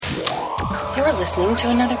You're listening to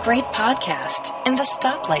another great podcast in the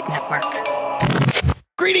Stoplight Network.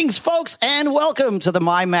 Greetings, folks, and welcome to the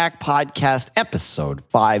My Mac Podcast, episode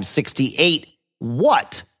 568.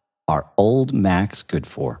 What are old Macs good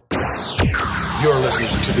for? You're listening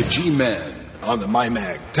to the G-Men on the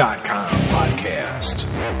MyMac.com podcast.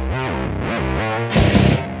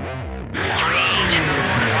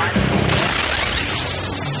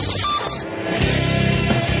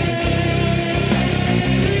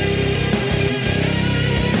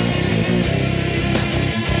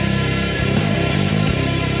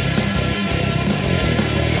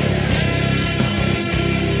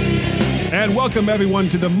 And welcome, everyone,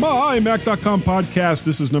 to the MyMac.com podcast.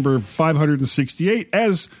 This is number 568,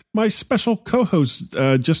 as my special co-host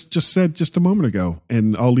just said just a moment ago.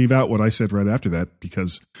 And I'll leave out what I said right after that,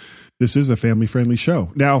 because this is a family-friendly show.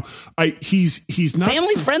 Now, he's not...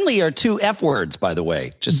 Family-friendly are two F words, by the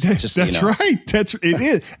way. That's right. It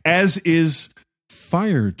is. As is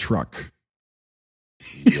fire truck.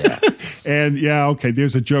 Yes. And yeah, okay,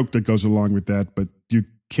 there's a joke that goes along with that, but you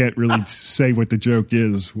can't really say what the joke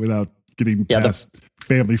is without getting past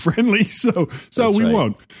family friendly. So we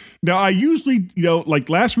won't. Now, I usually, like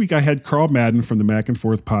last week I had Carl Madden from the Mac and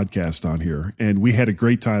Forth podcast on here, and we had a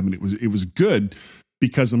great time, and it was good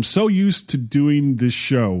because I'm so used to doing this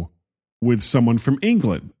show with someone from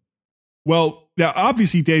England. Well, now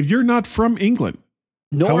obviously, Dave, you're not from England.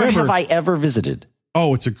 Nor have I ever visited.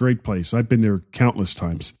 Oh, it's a great place. I've been there countless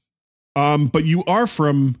times. But you are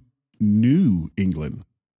from New England.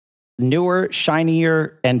 Newer,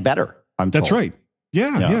 shinier, and better. That's right.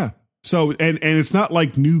 Yeah. So, and it's not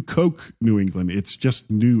like New Coke, New England. It's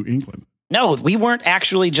just New England. No, we weren't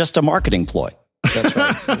actually just a marketing ploy. That's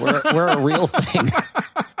right. we're a real thing.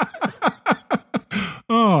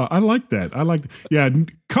 Oh, I like that. Yeah,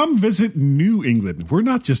 come visit New England. We're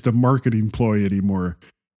not just a marketing ploy anymore.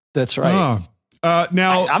 That's right.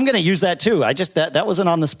 Now I'm going to use that too. I just that was an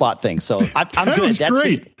on the spot thing, so I'm good. That's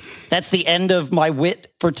great. That's the end of my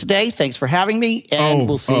wit for today. Thanks for having me, and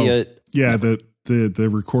we'll see you. Yeah, the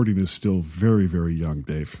recording is still very, very young,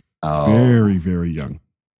 Dave. Very, very young.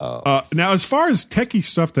 Now, as far as techie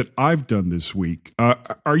stuff that I've done this week,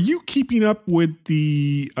 are you keeping up with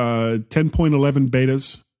the 10.11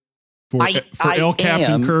 betas for El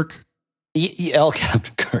Captain Kirk? El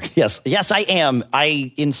Captain Kirk. Yes, I am.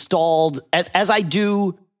 I installed as I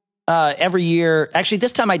do every year. Actually,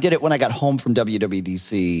 this time I did it when I got home from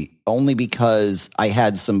WWDC, only because I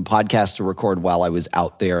had some podcasts to record while I was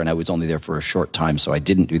out there, and I was only there for a short time, so I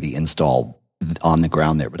didn't do the install on the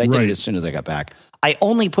ground there. But I did it as soon as I got back. I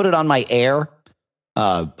only put it on my Air.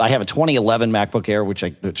 I have a 2011 MacBook Air, which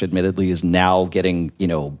admittedly is now getting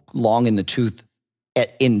long in the tooth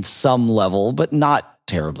in some level, but not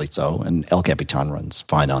terribly so, and El Capitan runs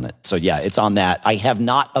fine on it. So yeah, it's on that. I have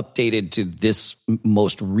not updated to this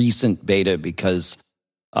most recent beta because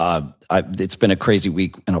it's been a crazy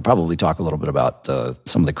week, and I'll probably talk a little bit about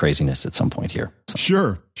some of the craziness at some point here.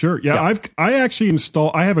 So. Sure. Yeah, I actually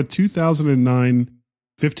installed. I have a 2009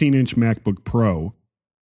 15-inch MacBook Pro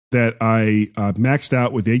that I maxed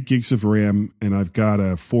out with 8 gigs of RAM, and I've got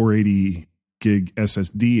a 480 gig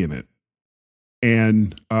SSD in it.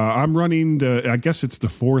 And I'm running I guess it's the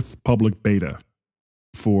 4th public beta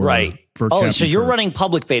for Captain so you're Kirk. running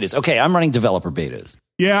public betas. Okay, I'm running developer betas.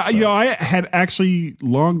 Yeah, so. I had actually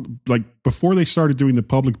before they started doing the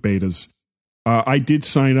public betas, I did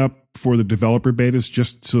sign up for the developer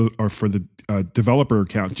betas or for the developer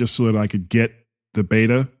account just so that I could get the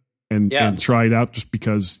beta and try it out, just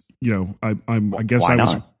because I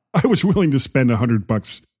was willing to spend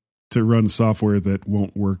 $100 to run software that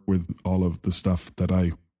won't work with all of the stuff that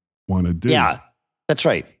I want to do. Yeah, that's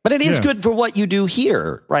right. But it is good for what you do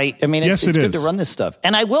here, right? I mean, it's good to run this stuff.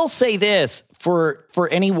 And I will say this for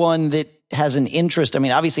anyone that has an interest. I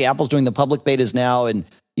mean, obviously Apple's doing the public betas now, and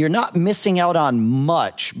you're not missing out on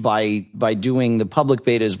much by doing the public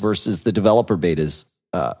betas versus the developer betas.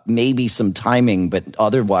 Maybe some timing, but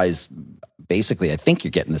otherwise, basically, I think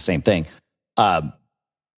you're getting the same thing.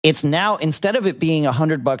 It's now, instead of it being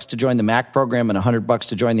 $100 to join the Mac program and $100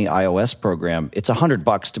 to join the iOS program, it's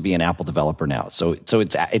 $100 to be an Apple developer now. So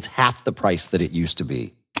it's half the price that it used to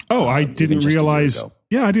be. Oh, I didn't realize.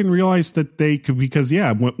 Yeah, I didn't realize that they could, because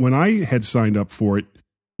when I had signed up for it,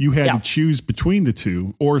 you had to choose between the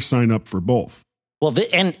two or sign up for both. Well,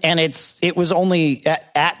 and it was only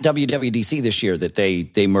at WWDC this year that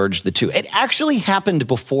they merged the two. It actually happened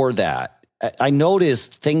before that. I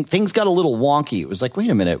noticed things got a little wonky. It was like, wait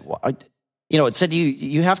a minute, it said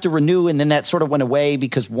you have to renew, and then that sort of went away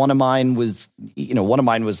because one of mine was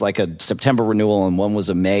like a September renewal and one was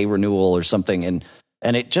a May renewal or something, and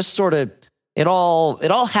it just sort of it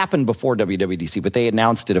all happened before WWDC, but they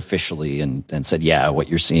announced it officially and said, yeah, what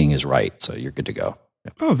you're seeing is right. So you're good to go.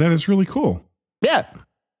 Yeah. Oh, that is really cool. Yeah.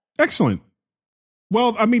 Excellent.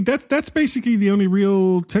 Well, I mean, that's basically the only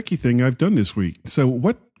real techie thing I've done this week. So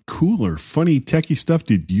what cool or funny techie stuff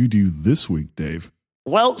did you do this week, Dave?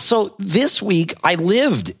 Well, so this week I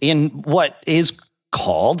lived in what is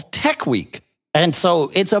called Tech Week. And so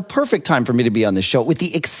it's a perfect time for me to be on this show, with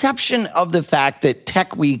the exception of the fact that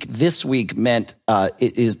Tech Week this week meant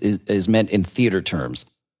is meant in theater terms.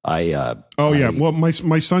 Well,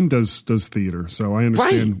 my son does theater, so I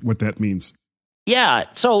understand what that means. Yeah,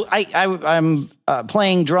 so I'm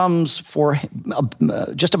playing drums for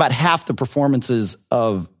just about half the performances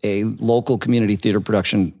of a local community theater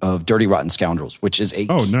production of Dirty Rotten Scoundrels, which is a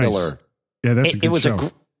killer. Nice. Yeah, that's a good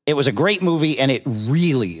show. It was a great movie, and it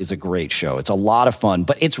really is a great show. It's a lot of fun,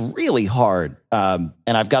 but it's really hard. And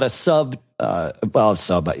I've got a sub.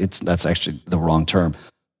 That's actually the wrong term.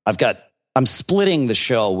 I'm splitting the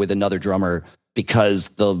show with another drummer because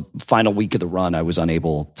the final week of the run, I was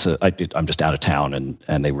unable to. I'm just out of town,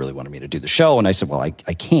 and they really wanted me to do the show, and I said, well, I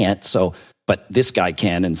can't. So, but this guy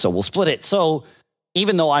can, and so we'll split it. So,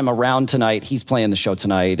 even though I'm around tonight, he's playing the show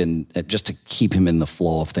tonight, and just to keep him in the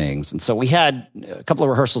flow of things. And so we had a couple of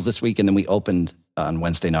rehearsals this week, and then we opened on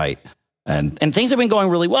Wednesday night, and things have been going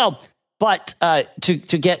really well. But to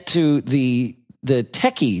get to the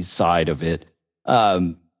techie side of it,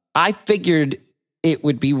 I figured it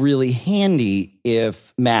would be really handy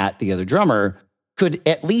if Matt, the other drummer, could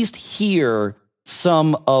at least hear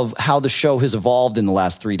some of how the show has evolved in the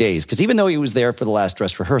last 3 days. Because even though he was there for the last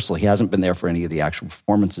dress rehearsal, he hasn't been there for any of the actual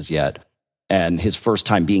performances yet. And his first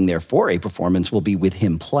time being there for a performance will be with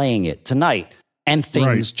him playing it tonight. And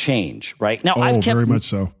things change, right? Now, I've kept very much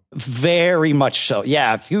so. Very much so.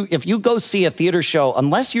 Yeah. If you go see a theater show,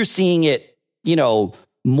 unless you're seeing it,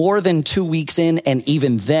 more than 2 weeks in, and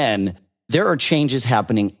even then, there are changes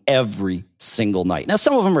happening every single night. Now,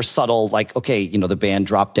 some of them are subtle, like, okay, the band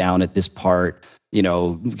dropped down at this part, we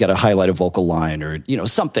got to highlight a vocal line or,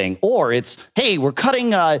 something. Or it's, hey, we're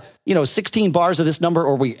cutting, 16 bars of this number,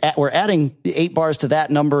 or we're adding 8 bars to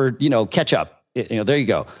that number, catch up. There you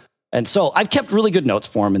go. And so I've kept really good notes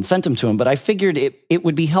for him and sent them to him, but I figured it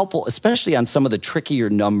would be helpful, especially on some of the trickier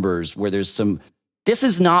numbers where there's this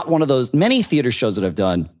is not one of those, many theater shows that I've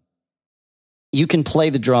done, you can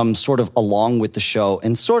play the drums sort of along with the show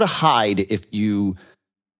and sort of hide if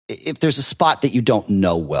there's a spot that you don't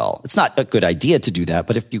know well. It's not a good idea to do that,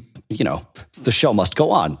 but if the show must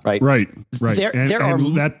go on, right? Right.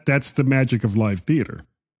 That's the magic of live theater.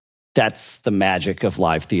 That's the magic of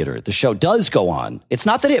live theater. The show does go on. It's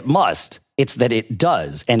not that it must, it's that it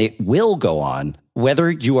does, and it will go on whether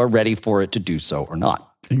you are ready for it to do so or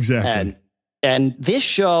not. Exactly. And this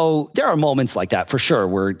show, there are moments like that for sure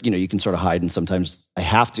where, you can sort of hide, and sometimes I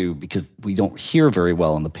have to because we don't hear very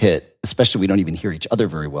well in the pit, especially we don't even hear each other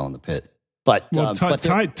very well in the pit. But,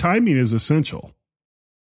 timing is essential.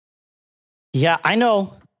 Yeah, I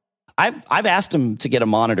know. I've asked him to get a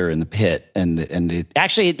monitor in the pit, and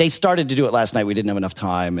they started to do it last night. We didn't have enough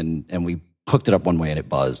time, and we hooked it up one way and it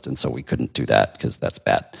buzzed, and so we couldn't do that because that's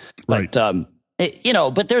bad. Right. But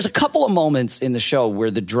but there's a couple of moments in the show where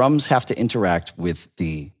the drums have to interact with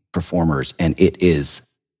the performers, and it is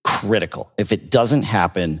critical. If it doesn't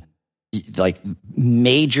happen, like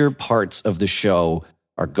major parts of the show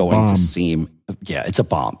are going to seem, it's a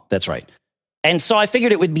bomb. That's right. And so I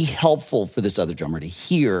figured it would be helpful for this other drummer to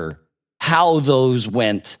hear how those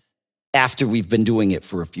went after we've been doing it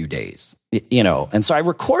for a few days, And so I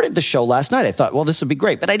recorded the show last night. I thought, well, this would be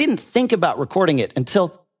great. But I didn't think about recording it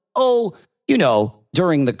until,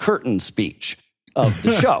 during the curtain speech of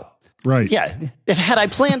the show. Right. Yeah. Had I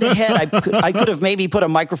planned ahead, I could have maybe put a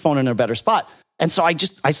microphone in a better spot. And so I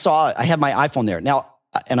had my iPhone there. Now,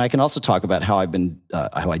 and I can also talk about how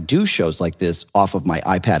how I do shows like this off of my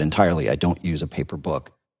iPad entirely. I don't use a paper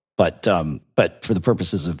book. But for the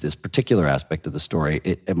purposes of this particular aspect of the story,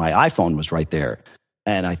 my iPhone was right there.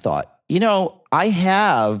 And I thought,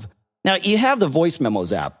 now you have the Voice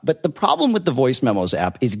Memos app, but the problem with the Voice Memos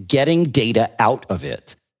app is getting data out of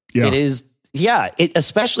it. Yeah. It is,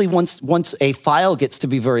 especially once a file gets to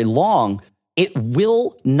be very long, it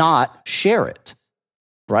will not share it.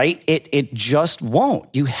 Right? It just won't.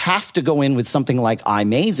 You have to go in with something like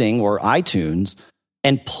iMazing or iTunes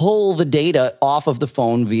and pull the data off of the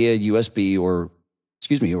phone via USB or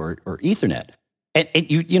Ethernet. And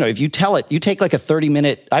if you tell it, you take like a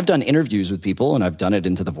 30-minute, I've done interviews with people and I've done it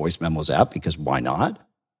into the Voice Memos app because why not?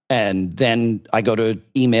 And then I go to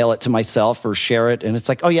email it to myself or share it. And it's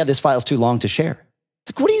like, oh yeah, this file's too long to share.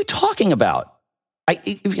 It's like, what are you talking about?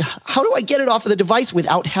 how do I get it off of the device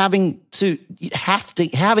without having to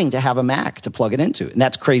have a Mac to plug it into? And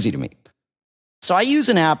that's crazy to me. So I use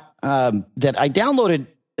an app that I downloaded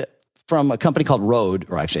from a company called Rode,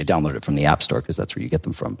 or actually I downloaded it from the App Store because that's where you get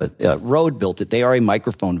them from. But Rode built it. They are a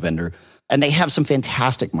microphone vendor, and they have some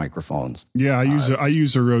fantastic microphones. Yeah, I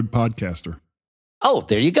use a Rode Podcaster. Oh,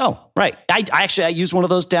 there you go. Right. I use one of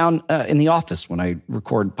those down in the office when I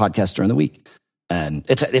record podcasts during the week. And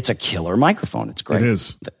it's a killer microphone. It's great. It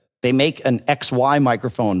is. They make an XY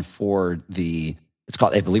microphone for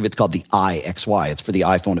I believe it's called the iXY. It's for the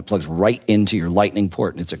iPhone. It plugs right into your Lightning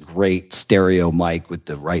port, and it's a great stereo mic with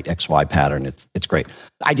the right XY pattern. It's great.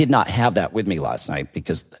 I did not have that with me last night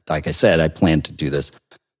because, like I said, I planned to do this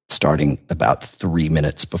starting about 3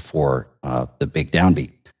 minutes before the big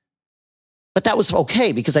downbeat. But that was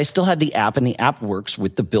okay because I still had the app, and the app works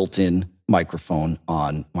with the built-in microphone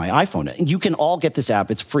on my iPhone. And you can all get this app.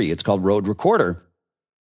 It's free. It's called Rode Recorder.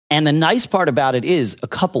 And the nice part about it is a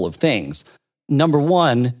couple of things. Number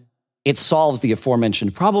one, it solves the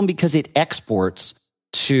aforementioned problem because it exports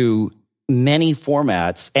to many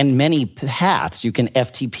formats and many paths. You can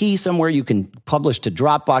FTP somewhere. You can publish to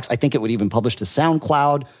Dropbox. I think it would even publish to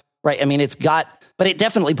SoundCloud, right? I mean, but it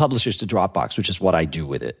definitely publishes to Dropbox, which is what I do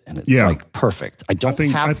with it. And it's like perfect. I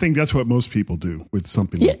think that's what most people do with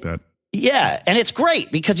something like that. Yeah, and it's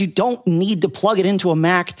great because you don't need to plug it into a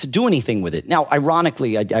Mac to do anything with it. Now,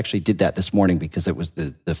 ironically, I actually did that this morning because it was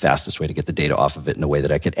the fastest way to get the data off of it in a way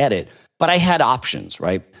that I could edit. But I had options,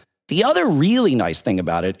 right? The other really nice thing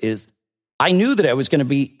about it is I knew that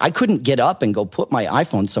I couldn't get up and go put my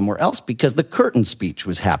iPhone somewhere else because the curtain speech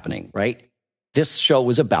was happening, right? This show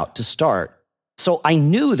was about to start. So I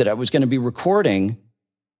knew that I was going to be recording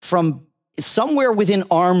from somewhere within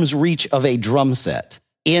arm's reach of a drum set.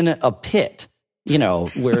 In a pit,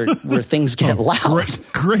 where things get loud.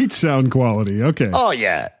 Great sound quality. Okay. Oh,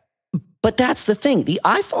 yeah. But that's the thing. The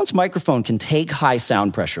iPhone's microphone can take high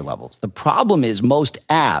sound pressure levels. The problem is most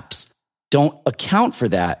apps don't account for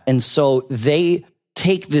that. And so they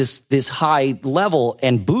take this high level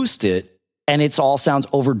and boost it, and it all sounds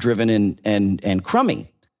overdriven and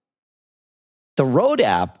crummy. The Rode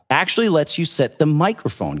app actually lets you set the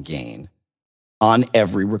microphone gain on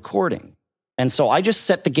every recording. And so I just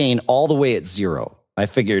set the gain all the way at 0. I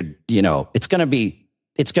figured, it's going to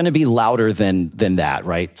be louder than that,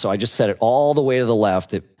 right? So I just set it all the way to the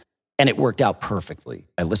left, and it worked out perfectly.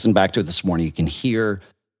 I listened back to it this morning. You can hear,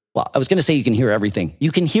 I was going to say you can hear everything.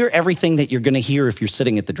 You can hear everything that you're going to hear if you're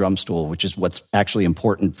sitting at the drum stool, which is what's actually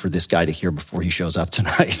important for this guy to hear before he shows up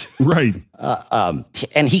tonight. Right.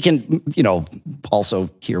 And he can, also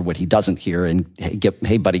hear what he doesn't hear and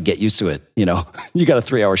hey, buddy, get used to it. You got a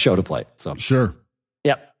 3-hour show to play. So sure.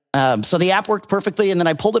 Yep. So the app worked perfectly, and then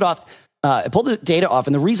I pulled it off. I pulled the data off,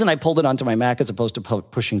 and the reason I pulled it onto my Mac as opposed to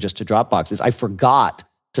pushing just to Dropbox is I forgot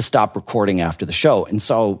to stop recording after the show. And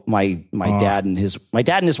so my dad and his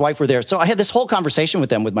wife were there. So I had this whole conversation with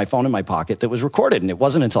them with my phone in my pocket that was recorded. And it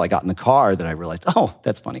wasn't until I got in the car that I realized, oh,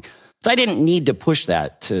 that's funny. So I didn't need to push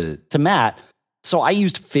that to Matt. So I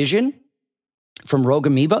used Fission from Rogue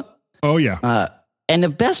Amoeba. Oh, yeah. And the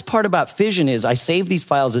best part about Fission is I save these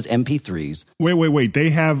files as MP3s. Wait. They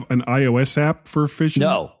have an iOS app for Fission?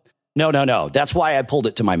 No. That's why I pulled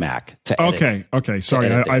it to my Mac to edit. Okay. Sorry,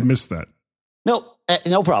 I missed that.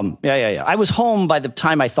 No problem. Yeah. I was home by the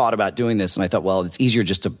time I thought about doing this, and I thought, well, it's easier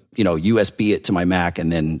just to, USB it to my Mac,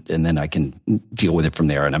 and then I can deal with it from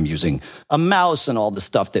there. And I'm using a mouse and all the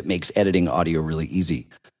stuff that makes editing audio really easy.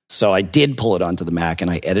 So I did pull it onto the Mac, and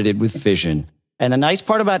I edited with Fission. And the nice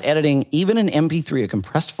part about editing, even an MP3, a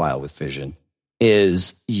compressed file with Fission,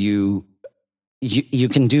 is you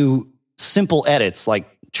can do simple edits like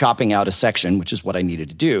chopping out a section, which is what I needed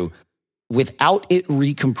to do, without it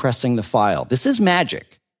recompressing the file. This is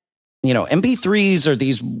magic. MP3s are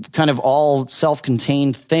these kind of all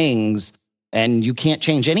self-contained things, and you can't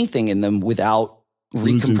change anything in them without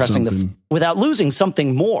recompressing without losing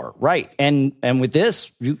something more, right? And with this,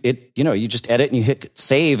 you just edit and you hit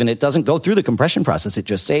save, and it doesn't go through the compression process. It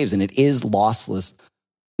just saves, and it is lossless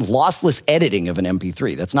editing of an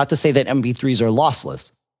MP3. That's not to say that MP3s are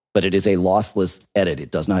lossless, but it is a lossless edit.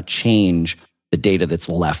 It does not change the data that's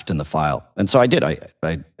left in the file. And so I did. I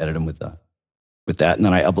edited them with that, and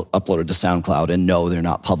then I uploaded to SoundCloud. And no, they're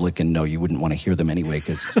not public, and no, you wouldn't want to hear them anyway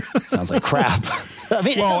because it sounds like crap. I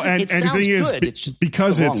mean, and the thing is, it's just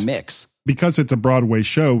because the wrong mix. Because it's a Broadway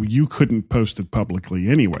show, you couldn't post it publicly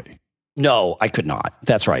anyway. No, I could not.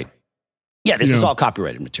 That's right. Yeah, this is all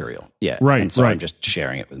copyrighted material. Yeah, right. And so I'm just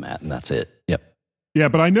sharing it with Matt, and that's it. Yep. Yeah,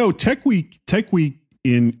 but I know Tech Week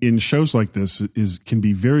in shows like this can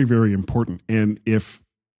be very, very important. And if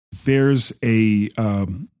there's a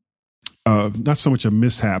not so much a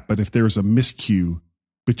mishap, but if there's a miscue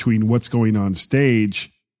between what's going on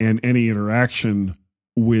stage and any interaction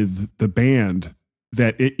with the band,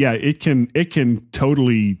 that it can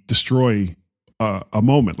totally destroy a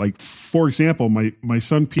moment. Like, for example, my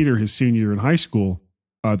son Peter, his senior year in high school,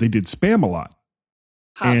 they did Spam-A-Lot,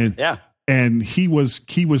 and he was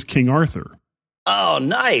King Arthur. Oh,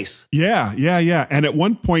 nice. Yeah. And at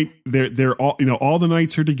one point, they're all, all the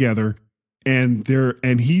knights are together, and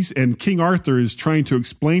King Arthur is trying to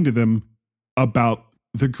explain to them about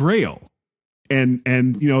the Grail. And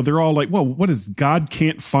they're all like, well, what is God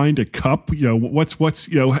can't find a cup?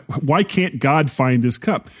 Why can't God find this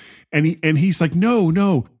cup? And he's like,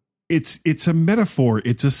 no, it's a metaphor.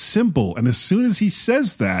 It's a symbol. And as soon as he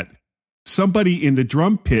says that, somebody in the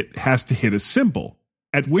drum pit has to hit a cymbal.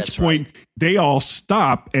 At which point they all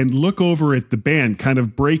stop and look over at the band, kind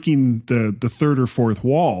of breaking the third or fourth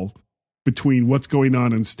wall between what's going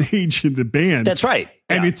on stage and the band. That's right.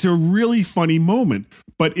 And it's a really funny moment.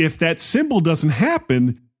 But if that cymbal doesn't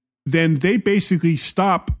happen, then they basically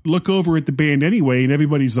stop, look over at the band anyway, and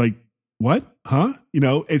everybody's like, what? Huh?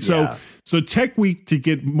 And so Tech Week, to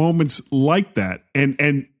get moments like that,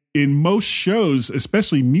 and in most shows,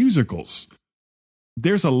 especially musicals,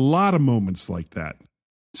 there's a lot of moments like that.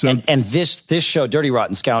 So and this show, Dirty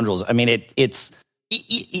Rotten Scoundrels, I mean,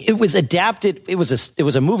 it was adapted. It was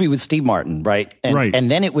a movie with Steve Martin, right?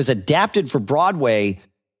 And then it was adapted for Broadway,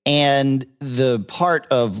 and the part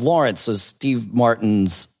of Lawrence, so Steve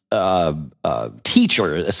Martin's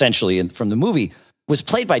teacher, essentially from the movie, was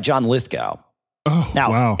played by John Lithgow. Oh,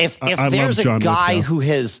 now, wow. if there's a guy who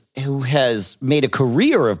has made a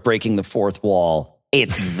career of breaking the fourth wall,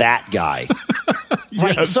 it's that guy.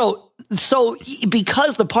 Right. Yes. So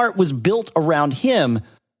because the part was built around him,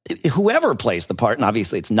 whoever plays the part, and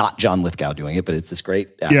obviously it's not John Lithgow doing it, but it's this great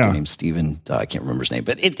actor named Steven. I can't remember his name,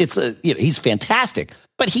 but he's fantastic.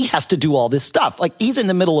 But he has to do all this stuff. Like, he's in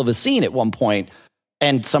the middle of a scene at one point,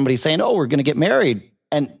 and somebody's saying, "Oh, we're going to get married,"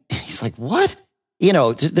 and he's like, "What?"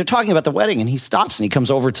 They're talking about the wedding, and he stops and he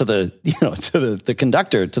comes over to the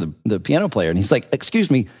conductor, to the piano player, and he's like,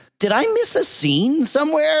 "Excuse me, did I miss a scene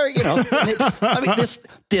somewhere?"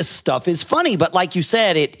 This stuff is funny, but like you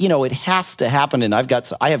said, it has to happen. And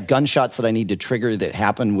I have gunshots that I need to trigger that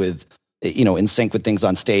happen with, in sync with things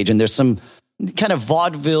on stage. And there's some kind of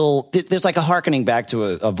vaudeville. There's like a hearkening back to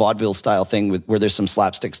a vaudeville style thing where there's some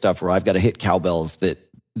slapstick stuff where I've got to hit cowbells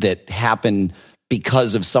that happen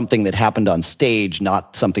because of something that happened on stage,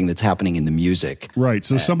 not something that's happening in the music. Right.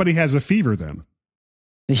 So somebody has a fever then.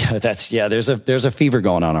 Yeah, there's a fever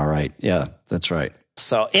going on. All right. Yeah, that's right.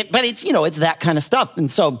 So it's that kind of stuff.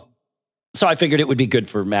 And so I figured it would be good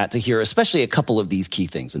for Matt to hear, especially a couple of these key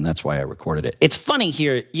things. And that's why I recorded it. It's funny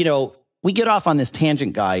here, we get off on this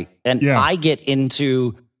tangent, Guy, and I get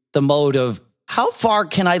into the mode of, how far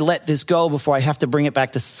can I let this go before I have to bring it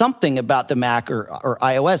back to something about the Mac or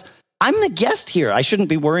iOS? I'm the guest here. I shouldn't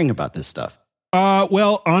be worrying about this stuff.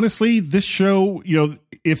 Well, honestly, this show,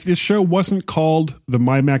 if this show wasn't called the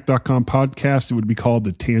MyMac.com podcast, it would be called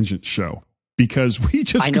the Tangent Show, because we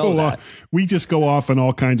just go off on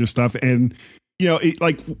all kinds of stuff. And,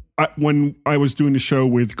 when I was doing the show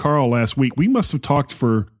with Carl last week, we must have talked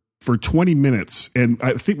for 20 minutes. And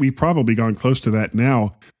I think we've probably gone close to that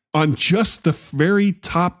now on just the very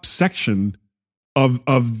top section of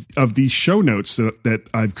these show notes that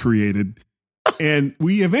I've created. And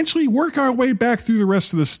we eventually work our way back through the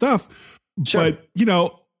rest of the stuff. Sure. But,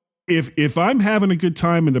 if I'm having a good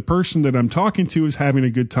time and the person that I'm talking to is having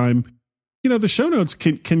a good time, the show notes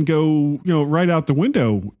can go, right out the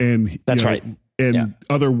window. And that's right. And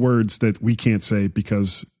other words that we can't say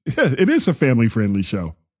because it is a family friendly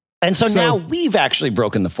show. And so now we've actually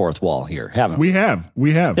broken the fourth wall here, haven't we? We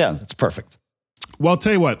have. Yeah, that's perfect. Well, I'll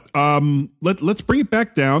tell you what, let's bring it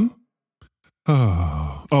back down.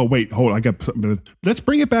 Oh, wait, hold on. Let's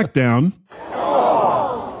bring it back down.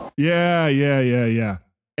 Yeah.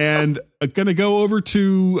 And I'm going to go over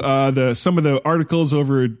to some of the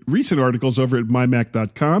recent articles over at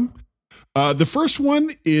mymac.com. The first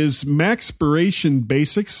one is Macspiration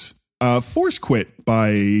Basics, Force Quit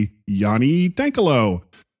by Yanni Dankalo.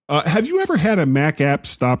 Have you ever had a Mac app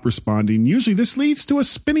stop responding? Usually this leads to a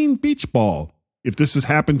spinning beach ball. If this has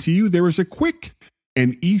happened to you, there is a quick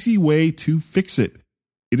and easy way to fix it.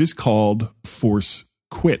 It is called Force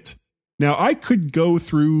Quit. Now, I could go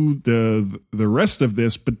through the rest of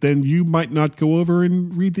this, but then you might not go over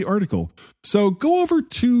and read the article. So go over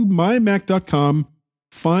to mymac.com,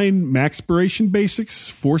 find Macspiration Basics,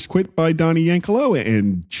 Force Quit by Donnie Yankelo,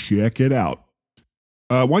 and check it out.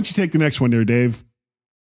 Why don't you take the next one there, Dave?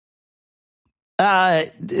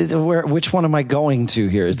 Which one am I going to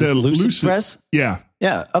here? Is this Lucid Press? Yeah.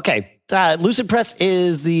 Yeah. Okay. Lucid Press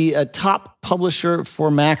is the top publisher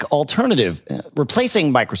for Mac alternative.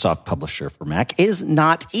 Replacing Microsoft Publisher for Mac is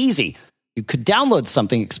not easy. You could download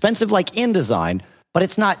something expensive like InDesign, but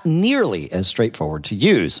it's not nearly as straightforward to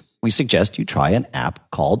use. We suggest you try an app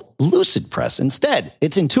called Lucid Press instead.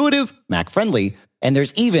 It's intuitive, Mac-friendly, and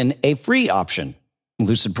there's even a free option.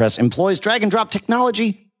 Lucid Press employs drag-and-drop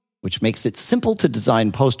technology, which makes it simple to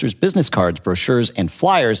design posters, business cards, brochures, and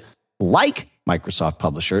flyers. Like Microsoft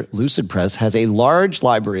Publisher, Lucid Press has a large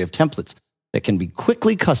library of templates that can be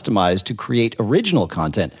quickly customized to create original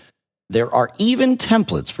content. There are even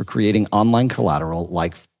templates for creating online collateral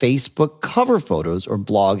like Facebook cover photos or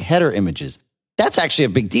blog header images. That's actually a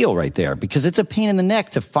big deal right there because it's a pain in the neck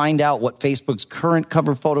to find out what Facebook's current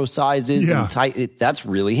cover photo size is. Yeah. That's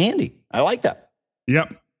really handy. I like that.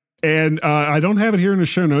 Yep. And I don't have it here in the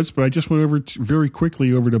show notes, but I just went over very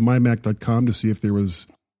quickly over to mymac.com to see if there was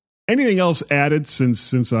anything else added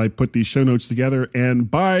since I put these show notes together.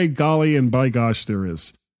 And by golly and by gosh, there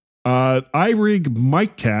is. iRig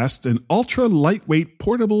MicCast, an ultra lightweight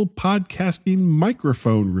portable podcasting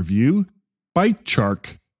microphone review by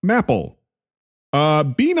Chark Mapple.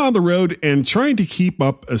 Being on the road and trying to keep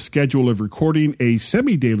up a schedule of recording a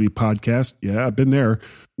semi-daily podcast, yeah, I've been there,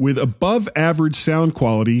 with above average sound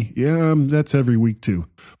quality, yeah, that's every week too,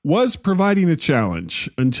 was providing a challenge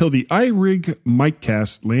until the iRig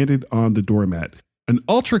MicCast landed on the doormat. An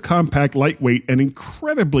ultra-compact, lightweight, and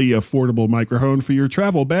incredibly affordable microphone for your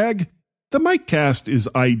travel bag, the MicCast is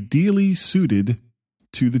ideally suited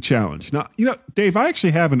to the challenge. Now, Dave, I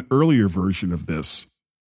actually have an earlier version of this.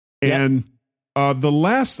 And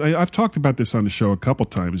I've talked about this on the show a couple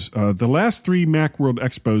times. The last 3 Macworld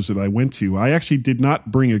Expos that I went to, I actually did not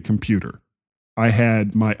bring a computer. I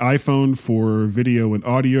had my iPhone for video and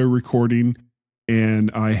audio recording,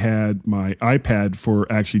 and I had my iPad for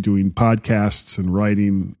actually doing podcasts and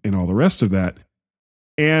writing and all the rest of that.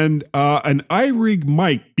 And an iRig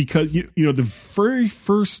mic, because the very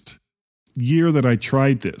first year that I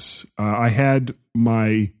tried this, I had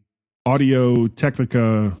my Audio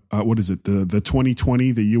Technica, what is it? The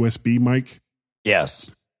 2020, the USB mic? Yes.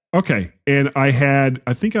 Okay. And I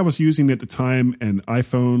think I was using at the time an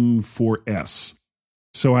iPhone 4S.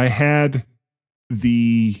 So I had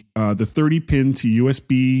the 30 pin to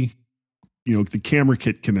USB, the camera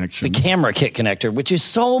kit connection. The camera kit connector, which is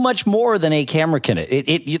so much more than a camera kit.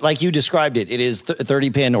 It like you described it, it is 30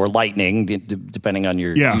 pin or lightning, depending on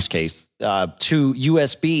your use case, to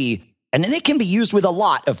USB. And then it can be used with a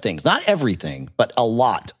lot of things, not everything, but a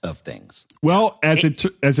lot of things. Well, as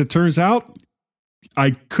it turns out,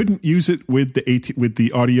 I couldn't use it with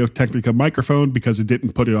the Audio Technica microphone because it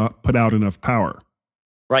didn't put out enough power.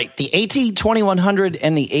 Right. The AT2100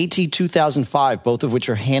 and the AT2005, both of which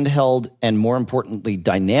are handheld and, more importantly,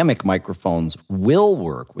 dynamic microphones, will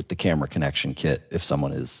work with the camera connection kit if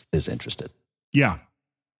someone is interested. Yeah.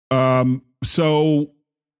 So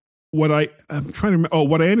what I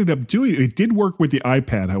ended up doing, it did work with the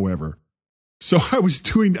iPad, however. So I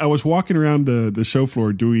was walking around the show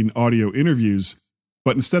floor doing audio interviews,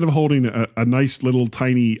 but instead of holding a nice little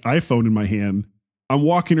tiny iPhone in my hand, I'm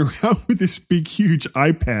walking around with this big, huge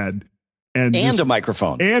iPad and a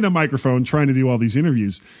microphone trying to do all these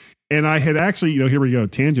interviews. And I had actually, here we go,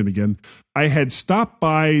 tangent again. I had stopped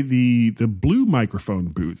by the Blue microphone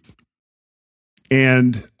booth.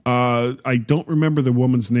 And I don't remember the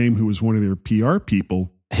woman's name who was one of their PR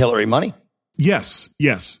people. Hillary Money? Yes.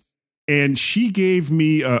 And she gave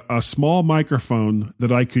me a small microphone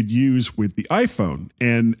that I could use with the iPhone.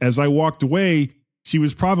 And as I walked away, she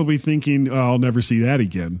was probably thinking, oh, I'll never see that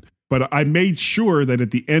again. But I made sure that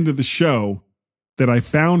at the end of the show that I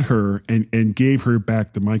found her and gave her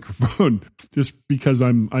back the microphone just because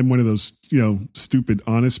I'm one of those, stupid,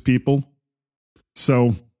 honest people.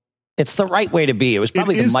 So it's the right way to be. It was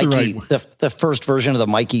probably the Mikey, the first version of the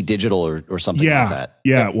Mikey Digital or something like that.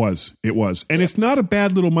 Yeah, it was. And it's not a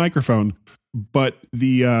bad little microphone, but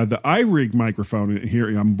the iRig microphone, and here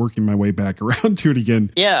I'm working my way back around to it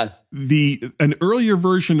again. Yeah. An earlier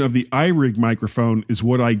version of the iRig microphone is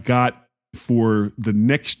what I got for the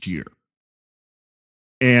next year.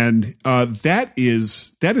 And that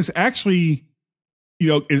is actually,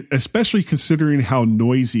 especially considering how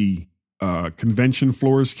noisy convention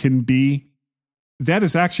floors can be, that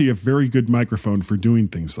is actually a very good microphone for doing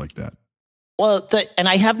things like that. Well, and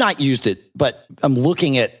I have not used it, but I'm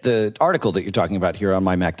looking at the article that you're talking about here on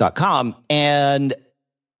mymac.com, and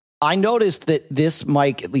I noticed that this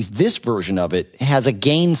mic, at least this version of it, has a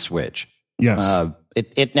gain switch. Yes.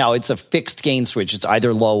 Now it's a fixed gain switch. It's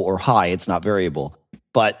either low or high. It's not variable.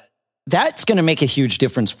 But that's going to make a huge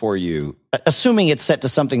difference for you, assuming it's set to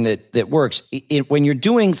something that works. When you're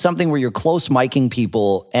doing something where you're close micing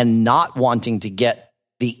people and not wanting to get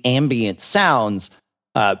the ambient sounds,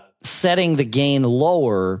 setting the gain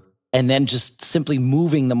lower and then just simply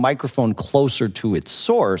moving the microphone closer to its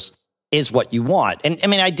source is what you want. And I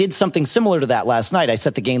mean, I did something similar to that last night. I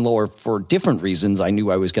set the gain lower for different reasons. I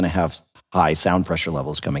knew I was going to have high sound pressure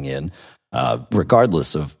levels coming in,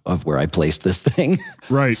 regardless of where I placed this thing.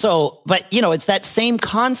 Right. So, but it's that same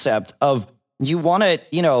concept of you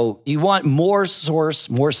want more source,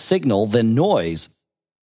 more signal than noise,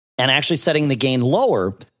 and actually setting the gain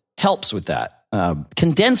lower helps with that.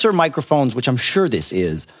 Condenser microphones, which I'm sure this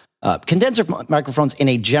is, condenser microphones in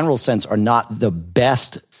a general sense are not the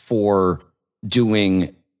best for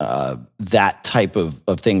doing that type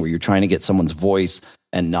of thing where you're trying to get someone's voice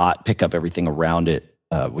and not pick up everything around it,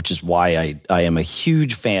 which is why I am a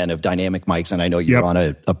huge fan of dynamic mics. And I know you're on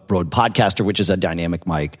a Rode Podcaster, which is a dynamic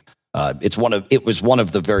mic. It was one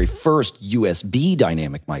of the very first USB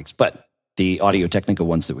dynamic mics, but the Audio-Technica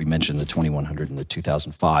ones that we mentioned, the 2100 and the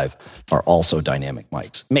 2005, are also dynamic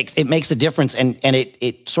mics. It makes a difference, and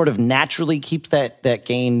it sort of naturally keeps that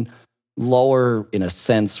gain lower in a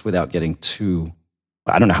sense without getting too.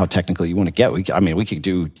 I don't know how technical you want to get. We could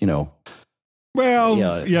do Well,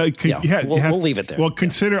 we'll leave it there. Well,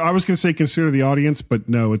 consider. I was going to say consider the audience, but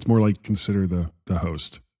no, it's more like consider the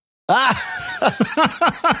host. I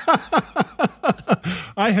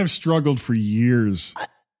have struggled for years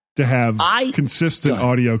to have consistent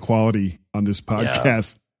audio quality on this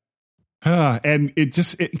podcast. Yeah. And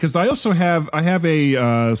because I have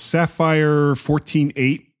a Sapphire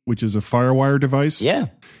 14.8, which is a FireWire device. Yeah.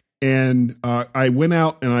 And I went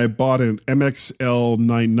out and I bought an MXL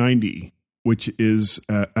 990, which is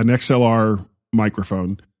an XLR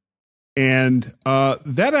microphone. And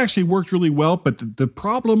that actually worked really well. But the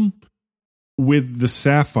problem with the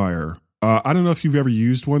Sapphire, I don't know if you've ever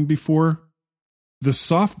used one before. The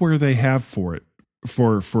software they have for it,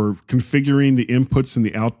 for configuring the inputs and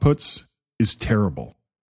the outputs, is terrible.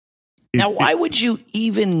 Now, why would you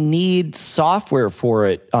even need software for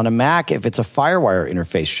it on a Mac if it's a FireWire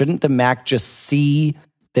interface? Shouldn't the Mac just see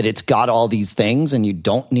that it's got all these things and you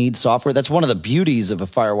don't need software? That's one of the beauties of a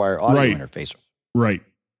FireWire audio interface. Right.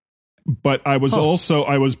 But I was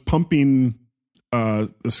I was pumping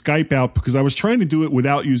the Skype out because I was trying to do it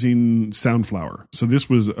without using Soundflower. So this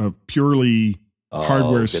was a purely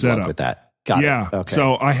hardware setup. Luck with that. Got it. Okay.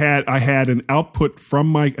 So I had an output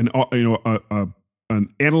from an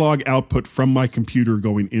analog output from my computer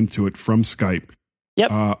going into it from Skype.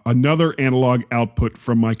 Yep. Another analog output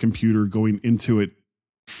from my computer going into it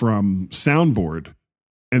from Soundboard.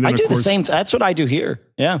 And then I do the same. That's what I do here.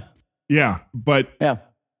 Yeah. Yeah. But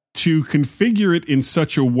to configure it in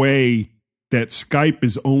such a way that Skype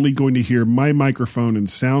is only going to hear my microphone and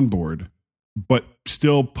Soundboard, but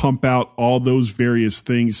still pump out all those various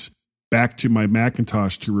things back to my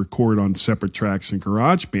Macintosh to record on separate tracks in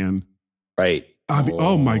GarageBand. Right. I mean,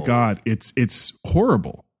 oh my God, it's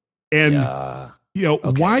horrible. And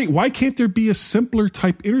why can't there be a simpler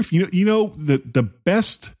type interface? The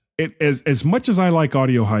best, as much as I like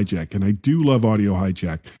Audio Hijack, and I do love Audio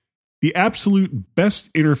Hijack, the absolute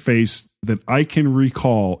best interface that I can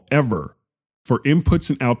recall ever for inputs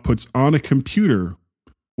and outputs on a computer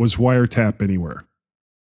was Wiretap Anywhere.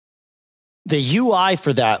 The UI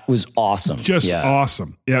for that was awesome. Just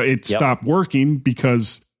awesome. Yeah, it stopped working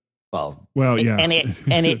because and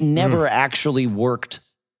it never actually worked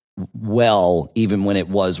well, even when it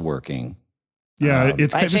was working. Yeah,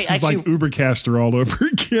 this is like Ubercaster all over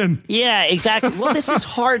again. Yeah, exactly. Well, this is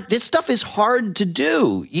hard. This stuff is hard to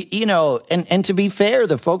do, and to be fair,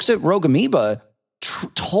 the folks at Rogue Amoeba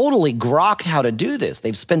totally grok how to do this.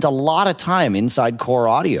 They've spent a lot of time inside Core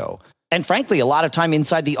Audio, and frankly, a lot of time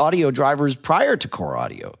inside the audio drivers prior to Core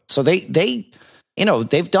Audio. So they've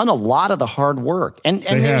done a lot of the hard work, and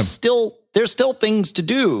there's still things to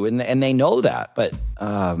do, and they know that. But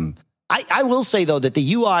I will say though that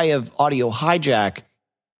the UI of Audio Hijack,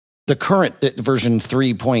 the current version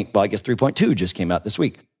 3.2 just came out this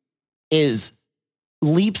week, is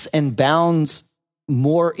leaps and bounds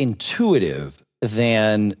more intuitive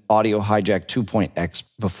than Audio Hijack 2.x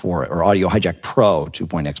before it, or Audio Hijack Pro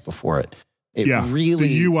 2.x before it. Really,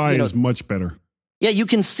 the UI is much better. Yeah, you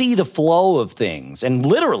can see the flow of things and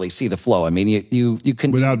literally see the flow. I mean, you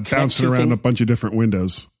can without bouncing around a bunch of different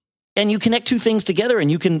windows. And you connect two things together, and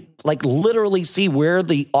you can literally see where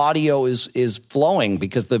the audio is flowing,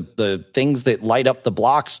 because the things that light up the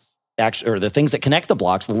blocks or the things that connect the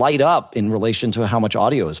blocks light up in relation to how much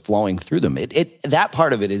audio is flowing through them. That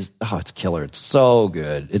part of it is it's killer. It's so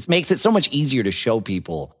good. It makes it so much easier to show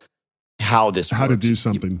people how this how works. to do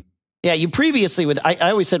something. You previously I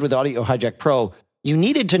always said with Audio Hijack Pro, you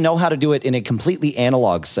needed to know how to do it in a completely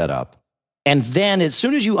analog setup. And then as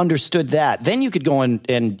soon as you understood that, then you could go and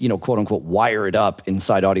quote unquote, wire it up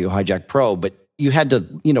inside Audio Hijack Pro. But you had to,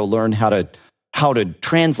 learn how to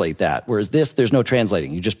translate that. Whereas there's no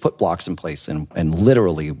translating. You just put blocks in place and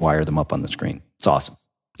literally wire them up on the screen. It's awesome.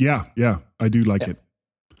 Yeah. I do like it.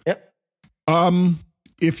 Yep.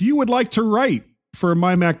 If you would like to write for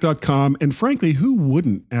mymac.com, and frankly, who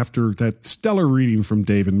wouldn't after that stellar reading from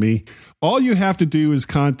Dave and me, all you have to do is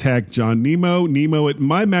contact John Nemo at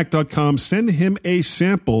mymac.com. Send him a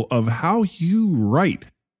sample of how you write.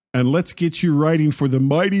 And let's get you writing for the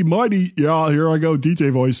mighty, yeah, here I go,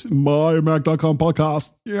 DJ voice, mymac.com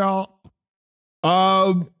podcast. Yeah.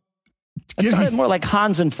 It sounded more like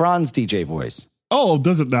Hans and Franz DJ voice. Oh,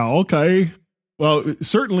 does it now? Okay. Well,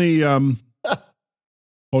 certainly, hold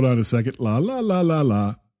on a second. La, la, la, la,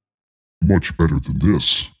 la. Much better than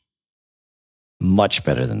this. Much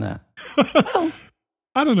better than that.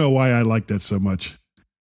 I don't know why I like that so much.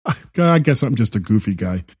 I guess I'm just a goofy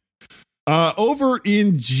guy. Over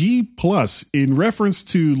in G+, in reference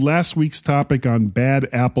to last week's topic on bad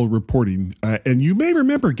Apple reporting, and you may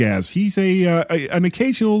remember Gaz, he's an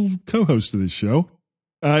occasional co-host of this show.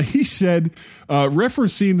 He said,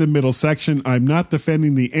 referencing the middle section, I'm not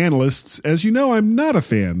defending the analysts. As you know, I'm not a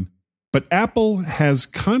fan. But Apple has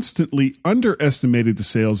constantly underestimated the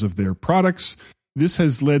sales of their products. This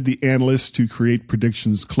has led the analysts to create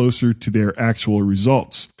predictions closer to their actual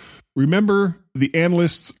results. Remember, the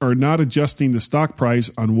analysts are not adjusting the stock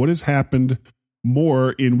price on what has happened,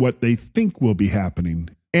 more in what they think will be happening.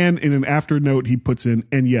 And in an after note, he puts in,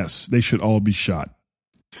 and yes, they should all be shot.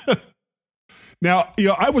 Now,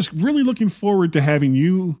 I was really looking forward to having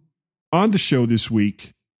you on the show this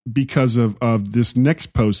week because of this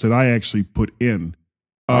next post that I actually put in.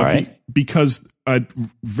 All right. Because,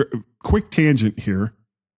 quick tangent here.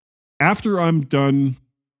 After I'm done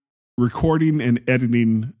recording and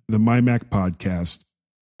editing the MyMac podcast,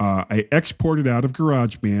 I export it out of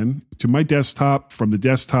GarageBand to my desktop, from the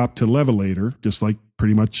desktop to Levelator, just like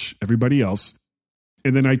pretty much everybody else.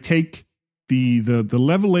 And then I take the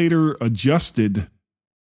Levelator adjusted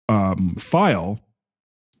file,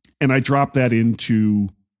 and I drop that into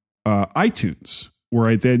iTunes, where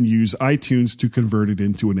I then use iTunes to convert it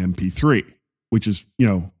into an MP3, which is,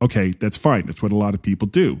 okay, that's fine. That's what a lot of people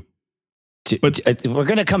do. But we're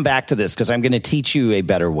going to come back to this because I'm going to teach you a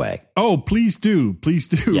better way. Oh, please do. Please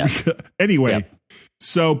do. Yeah. Anyway, Yep.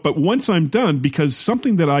 So, but once I'm done, because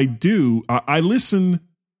something that I do, I listen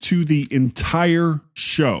to the entire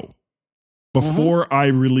show before I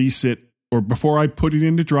release it, or before I put it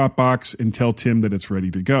into Dropbox and tell Tim that it's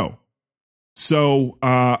ready to go. So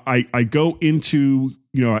I go into,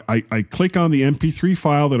 I click on the MP3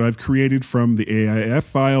 file that I've created from the AIF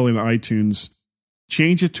file in iTunes,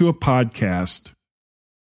 change it to a podcast.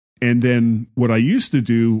 And then what I used to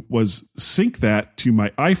do was sync that to my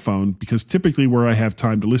iPhone, because typically where I have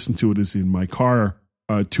time to listen to it is in my car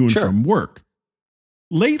to and from work.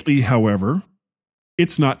 Lately, however,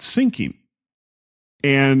 it's not syncing.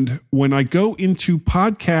 And when I go into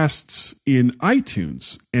podcasts in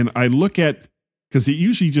iTunes and I look at, because it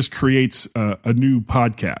usually just creates a new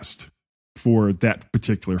podcast for that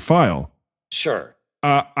particular file. Sure.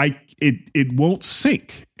 It won't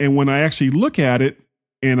sync. And when I actually look at it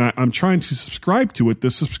and I'm trying to subscribe to it, the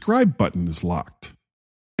subscribe button is locked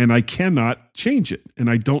and I cannot change it. And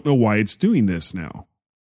I don't know why it's doing this now.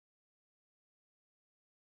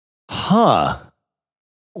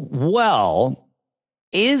 Well,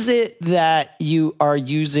 is it that you are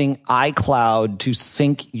using iCloud to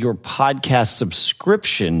sync your podcast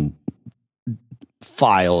subscription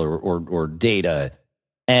file or data,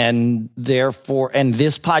 and therefore, and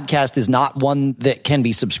this podcast is not one that can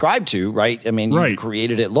be subscribed to, right? I mean, you've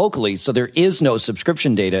created it locally, so there is no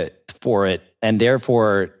subscription data for it, and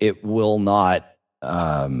therefore it will not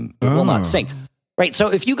will not sync. Right.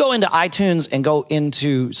 So if you go into iTunes and go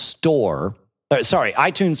into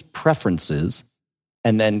iTunes preferences,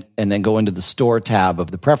 and then go into the store tab of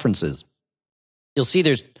the preferences, you'll see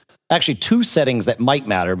there's actually two settings that might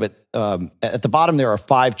matter, but at the bottom there are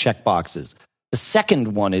 5 checkboxes. The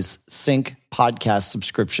second one is sync podcast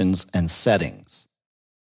subscriptions and settings.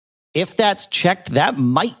 If that's checked, that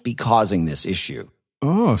might be causing this issue.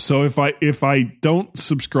 Oh, so if I don't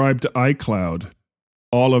subscribe to iCloud,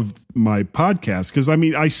 all of my podcasts, because I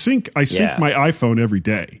mean I sync my iPhone every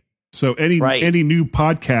day. So any new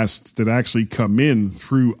podcasts that actually come in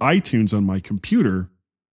through iTunes on my computer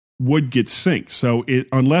would get synced. So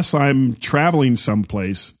unless I'm traveling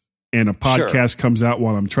someplace and a podcast comes out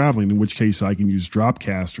while I'm traveling, in which case I can use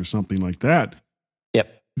Dropcast or something like that.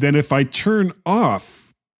 Yep. Then if I turn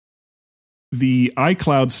off the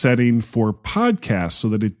iCloud setting for podcasts so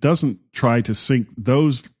that it doesn't try to sync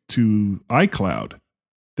those to iCloud,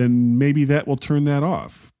 then maybe that will turn that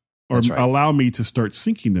off or allow me to start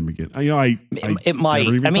syncing them again. It might.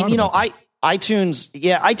 I mean, iTunes.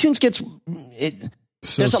 Yeah, iTunes gets it.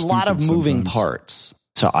 There's a lot of moving parts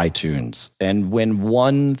to iTunes, and when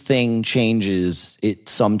one thing changes, it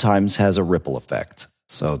sometimes has a ripple effect.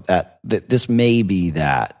 So that this may be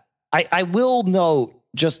that. I will note,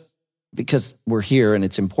 just because we're here and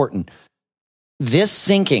it's important, this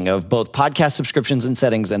syncing of both podcast subscriptions and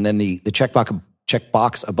settings, and then the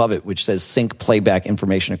checkbox above it, which says sync playback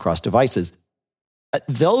information across devices.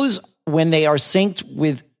 Those, when they are synced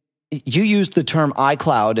with, you used the term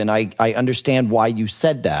iCloud, and I understand why you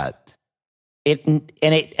said that. And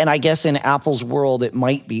I guess in Apple's world, it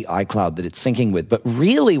might be iCloud that it's syncing with, but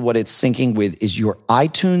really what it's syncing with is your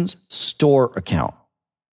iTunes Store account.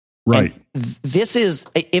 Right. And this is,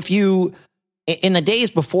 if you, in the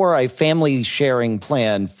days before a family sharing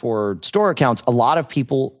plan for store accounts, a lot of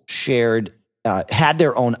people had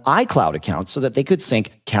their own iCloud account so that they could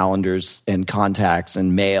sync calendars and contacts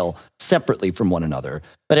and mail separately from one another.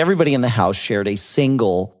 But everybody in the house shared a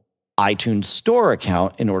single iTunes Store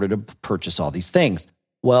account in order to purchase all these things.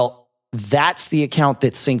 Well, that's the account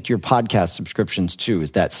that synced your podcast subscriptions to,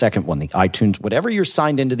 is that second one, the iTunes, whatever you're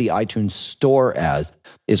signed into the iTunes Store as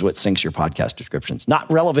is what syncs your podcast subscriptions. Not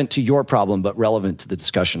relevant to your problem, but relevant to the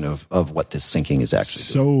discussion of what this syncing is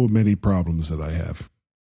actually doing. So many problems that I have.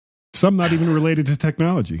 Some not even related to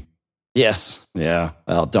technology. Yes. Yeah.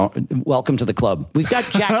 Well, welcome to the club. We've got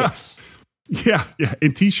jackets. Yeah.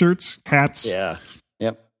 And t-shirts, hats. Yeah.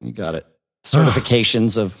 Yep. You got it.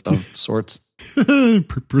 Certifications of sorts.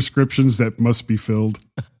 Prescriptions that must be filled.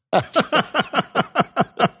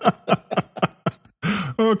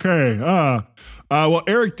 Okay. Well,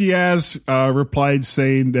 Eric Diaz replied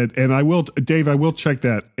saying that, and I will, Dave, I will check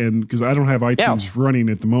that, and because I don't have iTunes running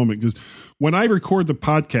at the moment, because when I record the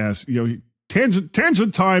podcast,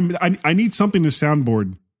 tangent time, I need something to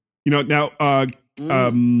soundboard. Now,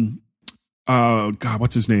 God,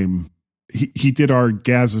 what's his name? He did our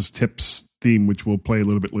Gaz's Tips theme, which we'll play a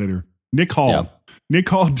little bit later. Nick Hall. Yeah. Nick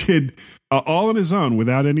Hall did all on his own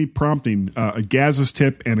without any prompting a Gaz's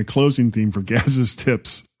Tip and a closing theme for Gaz's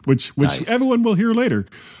Tips, which nice. Everyone will hear later.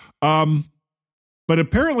 But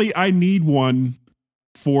apparently I need one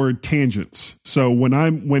for tangents. So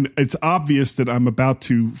when it's obvious that I'm about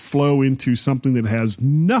to flow into something that has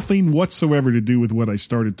nothing whatsoever to do with what I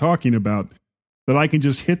started talking about, that I can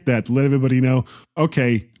just hit that to let everybody know,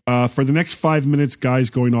 okay, for the next 5 minutes, guys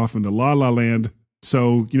going off into La La Land.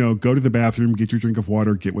 So, go to the bathroom, get your drink of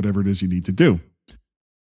water, get whatever it is you need to do.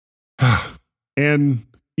 And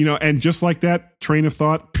just like that, train of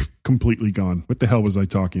thought, completely gone. What the hell was I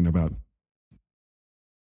talking about?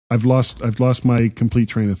 I've lost my complete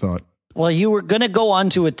train of thought. Well, you were going to go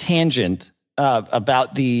on to a tangent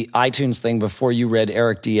about the iTunes thing before you read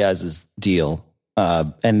Eric Diaz's deal.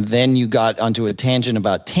 And then you got onto a tangent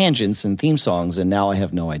about tangents and theme songs, and now I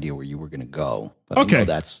have no idea where you were going to go. But okay.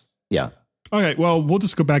 Yeah. Okay, well, we'll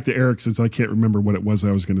just go back to Eric since I can't remember what it was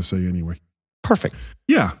I was going to say anyway. Perfect.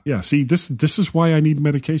 Yeah. See, this is why I need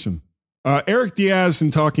medication. Eric Diaz,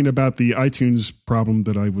 in talking about the iTunes problem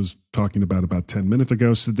that I was talking about 10 minutes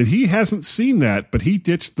ago, said that he hasn't seen that, but he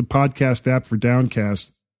ditched the podcast app for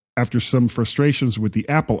Downcast after some frustrations with the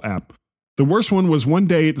Apple app. The worst one was one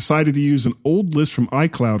day it decided to use an old list from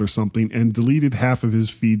iCloud or something and deleted half of his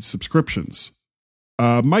feed subscriptions.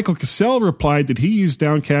 Michael Cassell replied that he used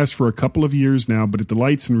Downcast for a couple of years now, but it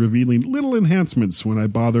delights in revealing little enhancements when I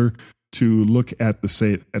bother to look at the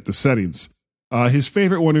settings. His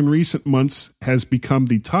favorite one in recent months has become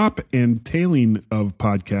the top and tailing of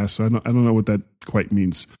podcasts. I don't know what that quite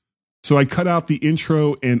means. So I cut out the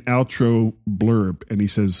intro and outro blurb, and he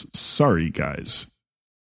says, sorry, guys.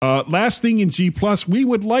 Last thing in G+, we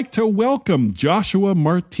would like to welcome Joshua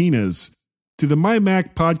Martinez to the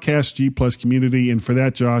MyMac Podcast G+ community, and for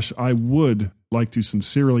that, Josh, I would like to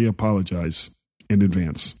sincerely apologize in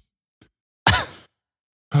advance.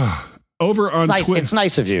 Over on Twitter, it's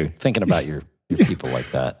nice of you thinking about your people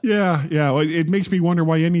like that. Yeah. Well, it makes me wonder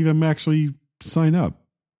why any of them actually sign up.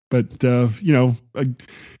 But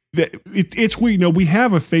it's weird. We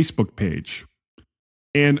have a Facebook page,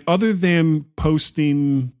 and other than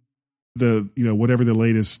posting the whatever the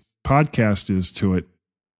latest podcast is to it,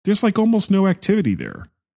 there's like almost no activity there.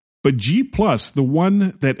 But G+, the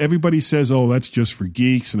one that everybody says, oh, that's just for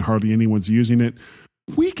geeks and hardly anyone's using it,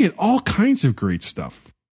 we get all kinds of great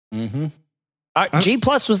stuff. Mm-hmm. G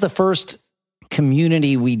Plus was the first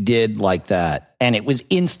community we did like that, and it was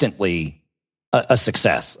instantly a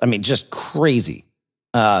success. I mean, just crazy.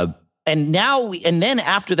 And then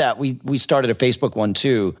after that, we started a Facebook one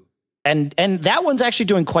too, and that one's actually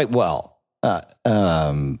doing quite well.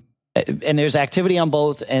 And there's activity on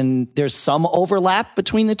both, and there's some overlap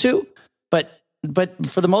between the two, but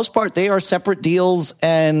for the most part, they are separate deals.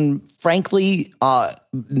 And frankly,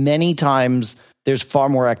 many times there's far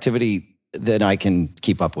more activity than I can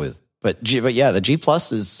keep up with. But yeah, the G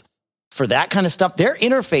Plus is for that kind of stuff. Their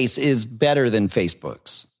interface is better than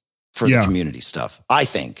Facebook's for the community stuff, I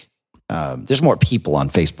think. There's more people on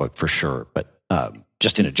Facebook for sure, but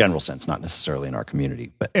just in a general sense, not necessarily in our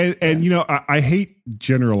community. But and you know, I hate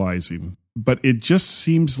generalizing, but it just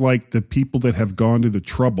seems like the people that have gone to the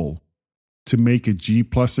trouble to make a G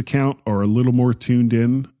Plus account are a little more tuned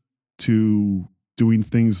in to doing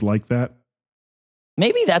things like that.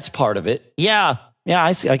 Maybe that's part of it. Yeah,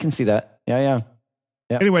 I see. I can see that. Yeah.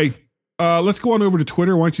 Anyway, let's go on over to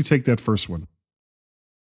Twitter. Why don't you take that first one?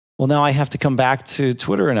 Well, now I have to come back to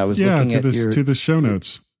Twitter, and I was looking to the show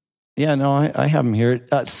notes. Yeah, no, I have them here.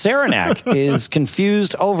 Saranac is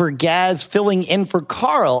confused over Gaz filling in for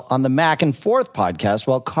Carl on the Mac and Forth podcast,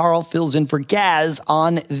 while Carl fills in for Gaz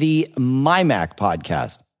on the My Mac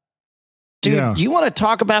podcast. Dude, you want to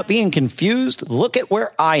talk about being confused? Look at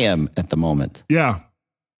where I am at the moment. Yeah,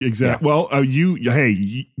 exactly. Yeah. Well,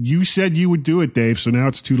 you said you would do it, Dave, so now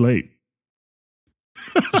it's too late.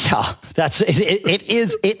 Yeah, that's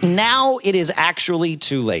it. Now it is actually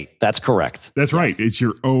too late. That's correct. That's right. It's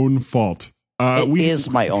your own fault. It is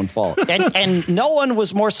my own fault. And no one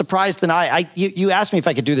was more surprised than I. You asked me if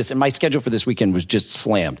I could do this, and my schedule for this weekend was just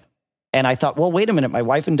slammed. And I thought, well, wait a minute. My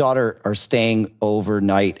wife and daughter are staying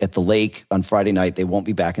overnight at the lake on Friday night. They won't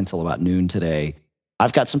be back until about noon today.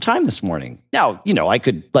 I've got some time this morning. Now, I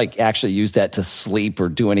could actually use that to sleep or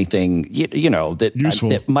do anything,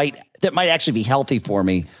 that might actually be healthy for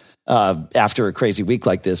me after a crazy week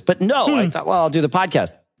like this. But no, I thought, well, I'll do the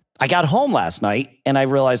podcast. I got home last night and I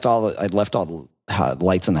realized I'd left all the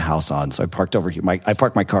lights in the house on. So I parked over here. I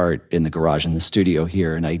parked my car in the garage in the studio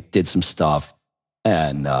here, and I did some stuff.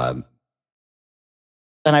 And I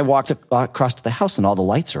walked across to the house, and all the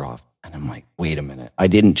lights are off. And I'm like, wait a minute. I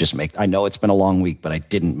know it's been a long week, but I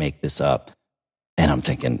didn't make this up. And I'm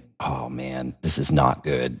thinking, oh man, this is not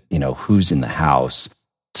good. Who's in the house?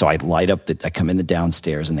 So I I come in the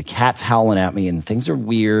downstairs, and the cat's howling at me, and things are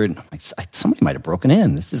weird. I'm like, somebody might have broken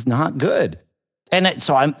in. This is not good. And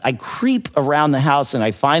so I creep around the house, and I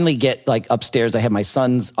finally get upstairs. I have my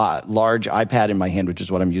son's large iPad in my hand, which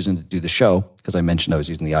is what I'm using to do the show, because I mentioned I was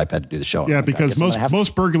using the iPad to do the show. Yeah, because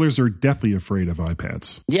most burglars are deathly afraid of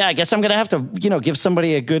iPads. Yeah, I guess I'm going to have to give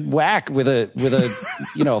somebody a good whack with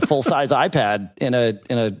a full size iPad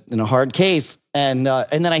in a hard case. And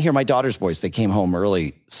then I hear my daughter's voice. They came home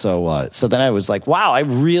early, so then I was like, wow, I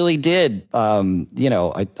really did. I'm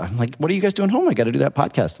like, what are you guys doing home? I got to do that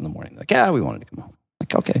podcast in the morning. Like, yeah, we wanted to come home.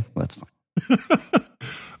 Like, okay, well, that's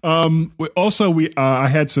fine. Also, I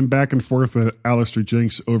had some back and forth with Alistair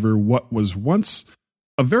Jenks over what was once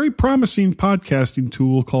a very promising podcasting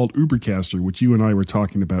tool called Ubercaster, which you and I were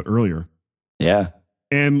talking about earlier. Yeah.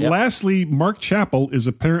 And lastly, Mark Chappell is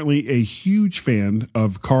apparently a huge fan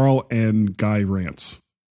of Carl and Guy rants.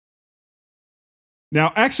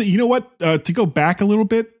 Now, actually, you know what? To go back a little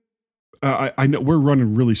bit, I know we're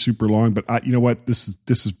running really super long, but you know what? This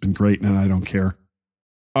has been great, and I don't care.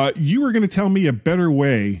 You were going to tell me a better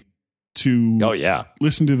way to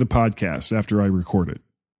listen to the podcast after I record it.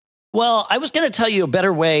 Well, I was going to tell you a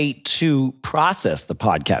better way to process the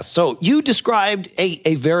podcast. So you described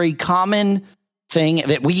a very common thing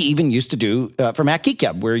that we even used to do for Mac Geek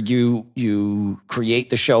Gab, where you create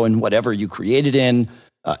the show in whatever you create it in,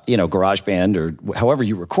 GarageBand or however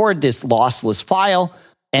you record this lossless file,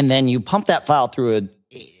 and then you pump that file through an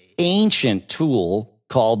ancient tool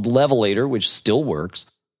called Levelator, which still works,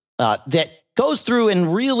 that goes through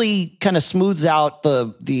and really kind of smooths out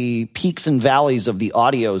the peaks and valleys of the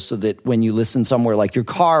audio, so that when you listen somewhere like your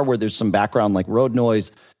car where there's some background like road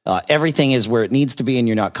noise, everything is where it needs to be, and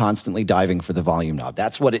you're not constantly diving for the volume knob.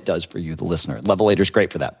 That's what it does for you, the listener. Levelator is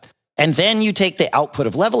great for that. And then you take the output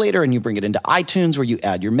of Levelator and you bring it into iTunes, where you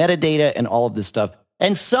add your metadata and all of this stuff.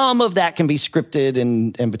 And some of that can be scripted,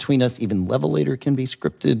 and between us, even Levelator can be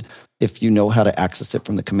scripted if you know how to access it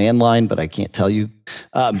from the command line, but I can't tell you.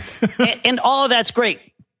 And all of that's great.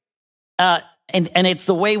 And it's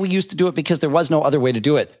the way we used to do it because there was no other way to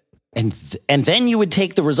do it. And then you would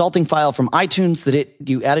take the resulting file from iTunes that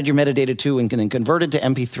you added your metadata to and then convert it to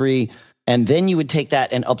MP3. And then you would take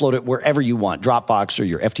that and upload it wherever you want, Dropbox or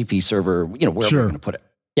your FTP server, wherever you're going to put it.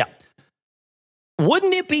 Yeah.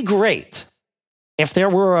 wouldn't it be great if there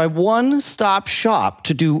were a one-stop shop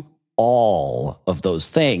to do all of those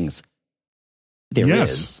things? There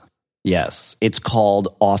is. Yes. It's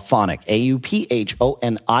called Auphonic,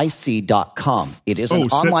 AUPHONIC.com. It is an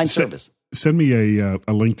online service. Send me a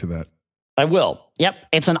link to that. I will. Yep.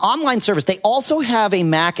 It's an online service. They also have a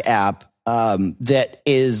Mac app that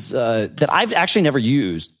I've actually never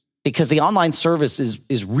used, because the online service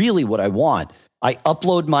is really what I want. I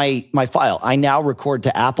upload my file. I now record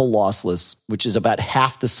to Apple Lossless, which is about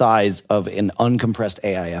half the size of an uncompressed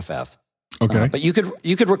AIFF. Okay. But you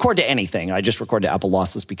could record to anything. I just record to Apple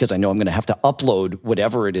Lossless because I know I'm going to have to upload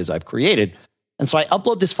whatever it is I've created. And so I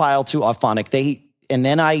upload this file to Auphonic. And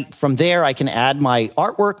then from there, I can add my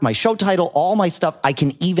artwork, my show title, all my stuff. I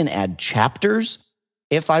can even add chapters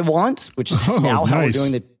if I want, which is now how we're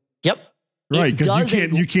doing it. Yep. Right, because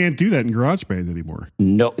you can't do that in GarageBand anymore.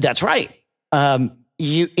 No, that's right.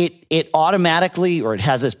 It automatically, or it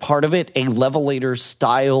has as part of it, a Levelator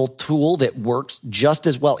style tool that works just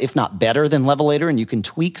as well, if not better than Levelator, and you can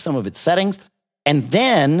tweak some of its settings. And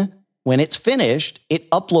then when it's finished, it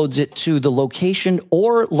uploads it to the location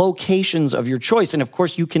or locations of your choice. And of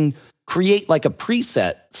course, you can create like a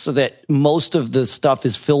preset so that most of the stuff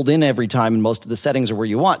is filled in every time and most of the settings are where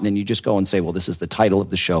you want. And then you just go and say, well, this is the title of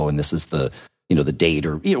the show and this is the date,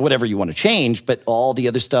 or whatever you want to change. But all the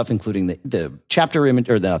other stuff, including the chapter image,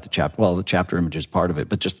 or not the chapter, well, the chapter image is part of it,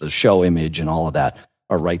 but just the show image and all of that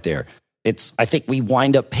are right there. I think we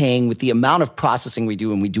wind up paying, with the amount of processing we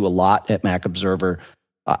do, and we do a lot at Mac Observer,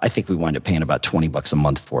 I think we wind up paying about $20 a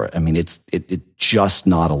month for it. I mean, it's just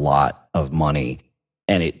not a lot of money.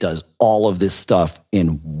 And it does all of this stuff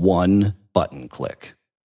in one button click.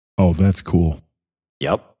 Oh, that's cool.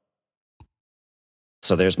 Yep.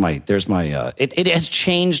 So there's my it has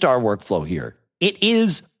changed our workflow here. It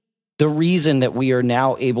is the reason that we are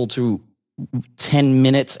now able to, 10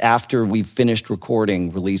 minutes after we've finished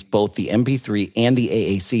recording, release both the MP3 and the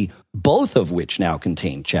AAC, both of which now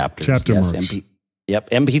contain chapters. Chapter marks.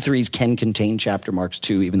 MP3s can contain chapter marks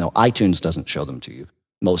too, even though iTunes doesn't show them to you.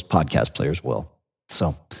 Most podcast players will.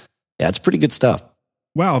 So, yeah, it's pretty good stuff.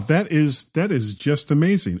 Wow, that is just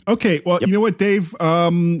amazing. Okay, well, You know what, Dave?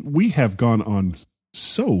 We have gone on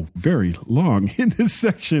so very long in this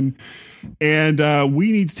section, and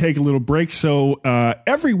we need to take a little break. So,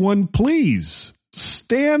 everyone, please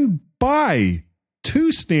stand by.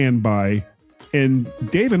 And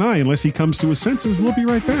Dave and I, unless he comes to his senses, we'll be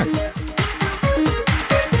right back.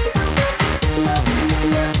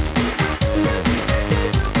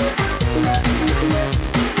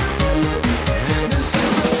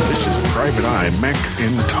 Private Eye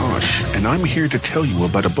Macintosh, and I'm here to tell you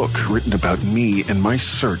about a book written about me and my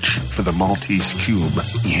search for the Maltese Cube.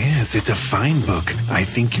 Yes, it's a fine book. I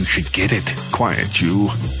think you should get it. Quiet,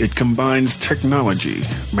 you. It combines technology,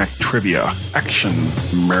 Mac trivia, action,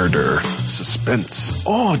 murder, suspense.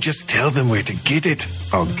 Oh, just tell them where to get it.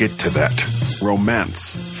 I'll get to that.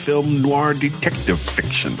 Romance, film noir detective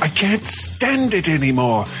fiction. I can't stand it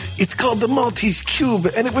anymore. It's called The Maltese Cube,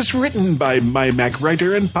 and it was written by my Mac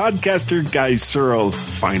writer and podcaster Guy Searle.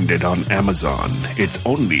 Find it on Amazon. It's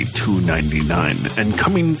only $2.99 and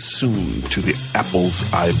coming soon to the Apple's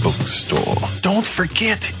iBook store. Don't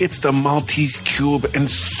forget, it's the Maltese Cube and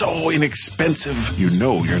so inexpensive. You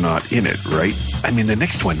know you're not in it, right? I mean the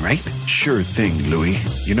next one, right? Sure thing, Louie.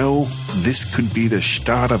 You know, this could be the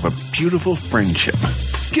start of a beautiful friendship.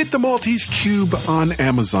 Get the Maltese Cube on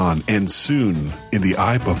Amazon and soon in the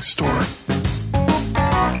iBook store.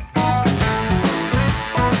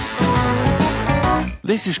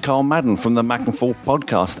 This is Carl Madden from the Mac and Forth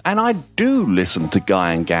podcast, and I do listen to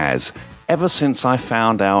Guy and Gaz ever since I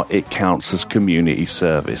found out it counts as community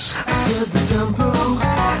service. Welcome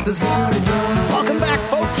back,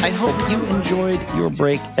 folks. I hope you enjoyed your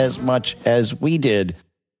break as much as we did.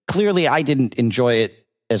 Clearly, I didn't enjoy it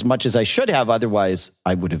as much as I should have. Otherwise,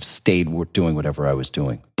 I would have stayed doing whatever I was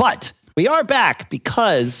doing. But we are back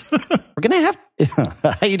because we're going to have...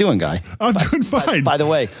 How you doing, Guy? I'm doing fine. By the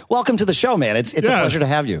way, welcome to the show, man. It's a pleasure to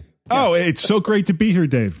have you. Oh, it's so great to be here,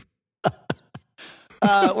 Dave.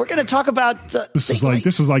 We're going to talk about... This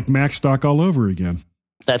is like Mac stock all over again.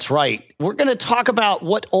 That's right. We're going to talk about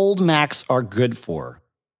what old Macs are good for.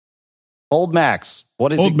 Old Macs.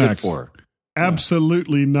 What is it good for?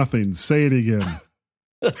 Absolutely nothing. Say it again.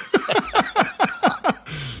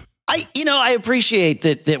 I appreciate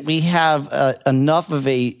that we have enough of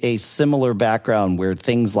a similar background where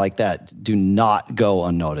things like that do not go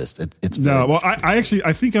unnoticed.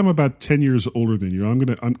 I think I'm about 10 years older than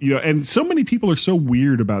you. And so many people are so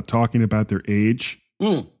weird about talking about their age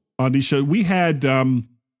on these shows. We had,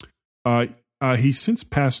 he's since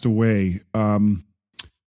passed away.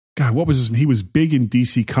 God, what was his? He was big in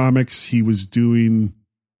DC Comics. He was doing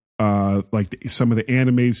some of the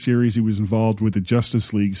animated series. He was involved with the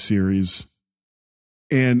Justice League series.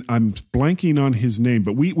 And I'm blanking on his name,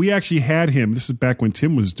 but we actually had him. This is back when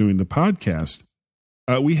Tim was doing the podcast.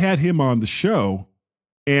 We had him on the show.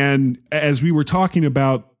 And as we were talking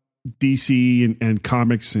about DC and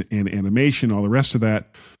comics and animation, all the rest of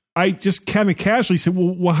that, I just kind of casually said,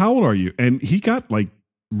 well, how old are you? And he got like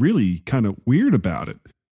really kind of weird about it.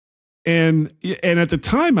 And at the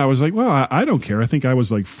time I was like, well, I don't care. I think I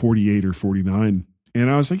was like 48 or 49. And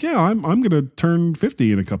I was like, yeah, I'm going to turn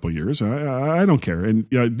 50 in a couple of years. I don't care. And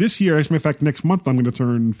this year, as a matter of fact, next month, I'm going to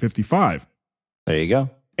turn 55. There you go.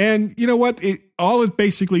 And you know what? All it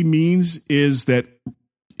basically means is that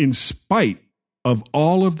in spite of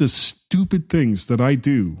all of the stupid things that I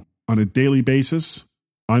do on a daily basis,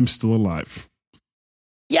 I'm still alive.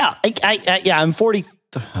 Yeah. I'm 40.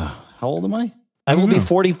 How old am I? I will be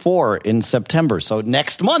 44 in September. So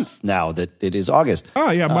next month now that it is August. Oh,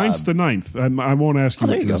 yeah. Mine's the 9th. I won't ask you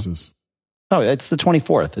what yours is. Oh, it's the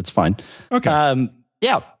 24th. It's fine. Okay.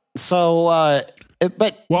 Yeah. So,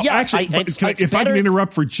 but well, yeah, actually, if I can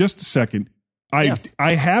interrupt for just a second, I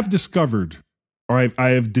have discovered, or I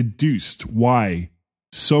have deduced why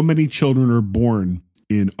so many children are born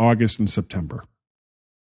in August and September.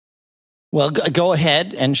 Well, go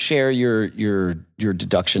ahead and share your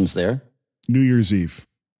deductions there. New Year's Eve.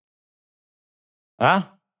 Yeah.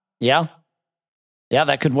 Yeah,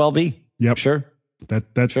 that could well be. Yep. Sure.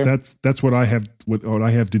 Sure. That's what I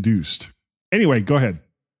have deduced. Anyway, go ahead.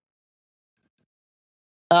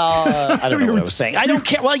 I don't know what I was saying. I don't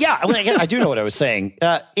care. Well, yeah, I do know what I was saying.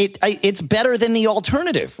 It's better than the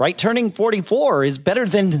alternative, right? Turning 44 is better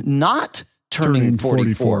than not turning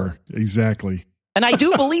 44. Exactly. And I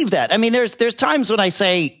do believe that. I mean, there's times when I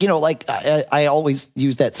say, like I always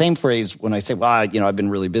use that same phrase when I say, well, I've been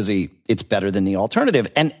really busy. It's better than the alternative.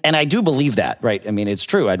 And I do believe that, right? I mean, it's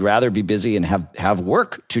true. I'd rather be busy and have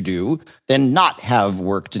work to do than not have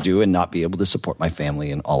work to do and not be able to support my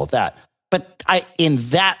family and all of that. But in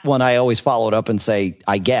that one, I always followed up and say,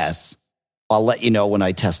 I guess I'll let you know when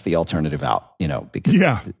I test the alternative out, because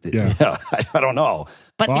I don't know.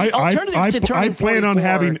 But the alternative to turning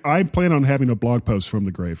 44, I plan on having a blog post from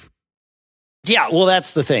the grave. Yeah, well,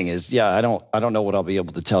 that's the thing is, I don't know what I'll be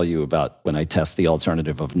able to tell you about when I test the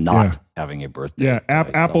alternative of not having a birthday. Yeah,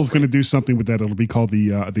 Apple's going to do something with that. It'll be called the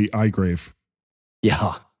iGrave.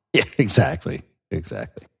 Yeah, exactly.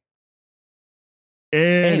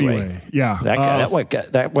 Anyway, yeah,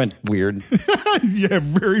 that went weird. Yeah,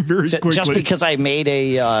 very, very quickly. Just because I made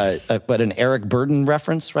an Eric Burdon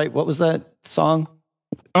reference, right? What was that song?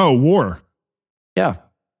 Oh, War. Yeah.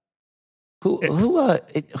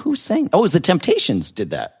 Who sang? Oh, it was the Temptations did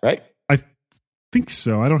that, right? I think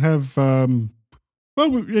so. I don't have. Well,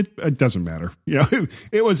 it doesn't matter. Yeah,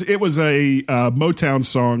 it was a Motown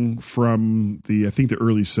song from the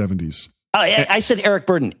early 70s. Oh, I said Eric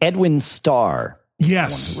Burdon, Edwin Starr.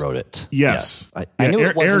 Yes, who wrote it. Yes, I knew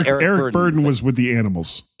it wasn't Eric Burdon was with the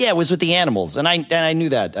Animals. Yeah, it was with the Animals, and I knew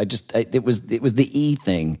that. It was the E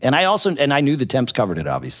thing, and I knew the Temps covered it,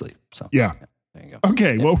 obviously. So yeah. There you go.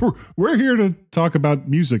 Okay, well, we're here to talk about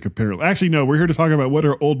music, apparently. Actually, no, we're here to talk about what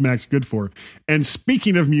are old Macs good for. And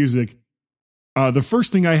speaking of music, the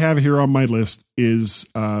first thing I have here on my list is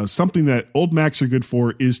something that old Macs are good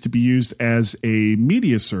for is to be used as a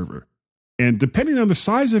media server. And depending on the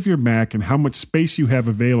size of your Mac and how much space you have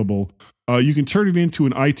available, you can turn it into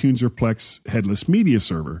an iTunes or Plex headless media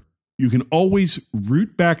server. You can always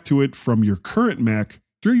route back to it from your current Mac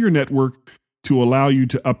through your network to allow you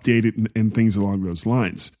to update it and things along those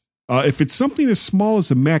lines. If it's something as small as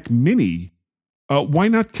a Mac Mini, why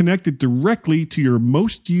not connect it directly to your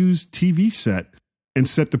most used TV set and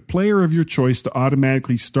set the player of your choice to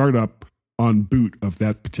automatically start up on boot of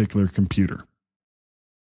that particular computer?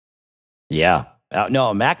 Yeah.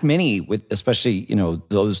 No, a Mac Mini, with especially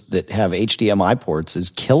those that have HDMI ports, is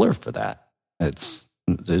killer for that. It's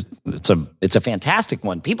a fantastic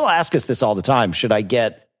one. People ask us this all the time. Should I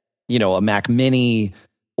get a Mac Mini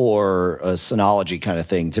or a Synology kind of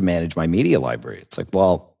thing to manage my media library? It's like,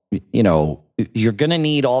 well, you're going to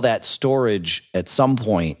need all that storage at some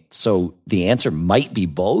point. So the answer might be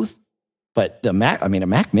both. But a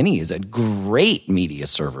Mac Mini is a great media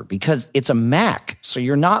server because it's a Mac. So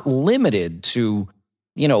you're not limited to,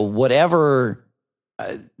 whatever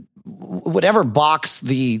box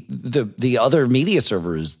the other media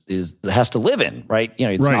server has to live in, right?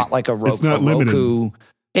 It's right. not like a Roku.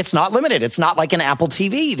 It's not limited. It's not like an Apple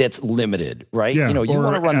TV that's limited, right? Yeah, you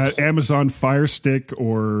want to run Amazon Fire Stick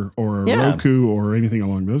or Roku or anything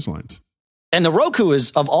along those lines. And the Roku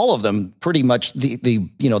is, of all of them, pretty much the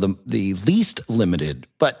least limited.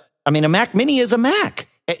 But I mean, a Mac Mini is a Mac.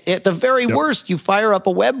 At the very worst, you fire up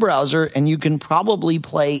a web browser and you can probably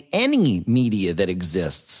play any media that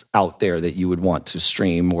exists out there that you would want to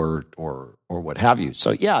stream or what have you.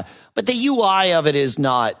 So yeah, but the UI of it is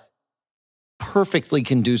not perfectly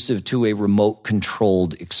conducive to a remote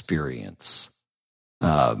controlled experience.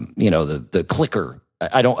 The clicker.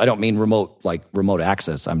 I don't mean remote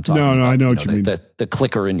access. I'm talking about, I know what you mean. The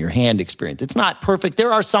clicker in your hand experience. It's not perfect.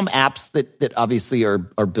 There are some apps that obviously are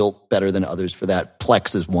built better than others for that.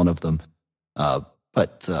 Plex is one of them.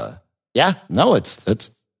 It's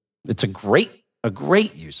a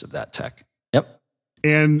great use of that tech. Yep.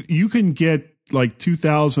 And you can get like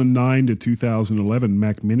 2009 to 2011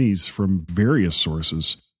 Mac Minis from various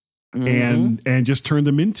sources. And just turn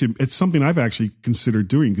them into, it's something I've actually considered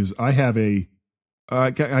doing because I have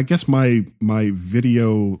I guess my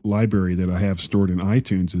video library that I have stored in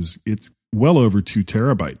iTunes it's well over 2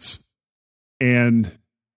 terabytes, and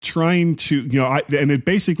trying to and it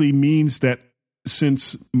basically means that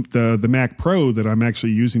since the Mac Pro that I'm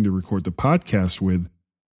actually using to record the podcast with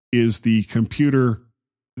is the computer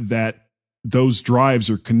that those drives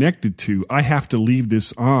are connected to, I have to leave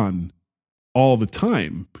this on all the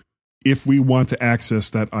time if we want to access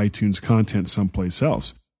that iTunes content someplace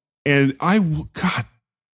else. And God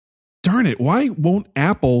darn it, why won't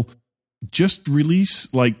Apple just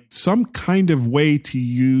release like some kind of way to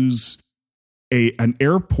use an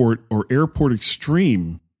airport or Airport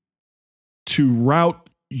Extreme to route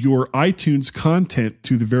your iTunes content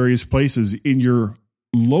to the various places in your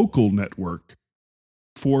local network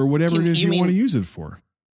for whatever it is you want to use it for?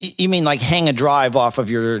 You mean like hang a drive off of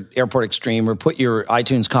your Airport Extreme or put your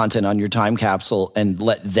iTunes content on your time capsule and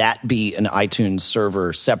let that be an iTunes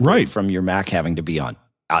server separate from your Mac having to be on?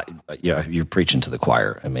 You're preaching to the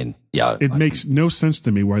choir. I mean, It makes no sense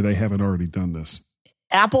to me why they haven't already done this.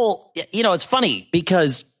 Apple, it's funny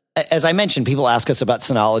because, as I mentioned, people ask us about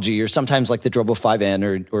Synology or sometimes like the Drobo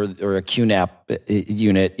 5N or a QNAP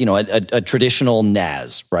unit, a traditional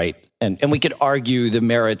NAS, right? And we could argue the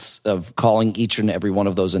merits of calling each and every one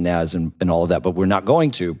of those a NAS and all of that, but we're not going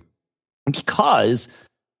to because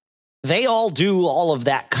they all do all of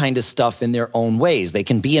that kind of stuff in their own ways. They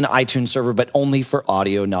can be an iTunes server, but only for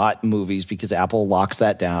audio, not movies, because Apple locks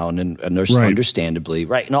that down and understandably,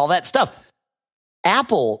 right? And all that stuff.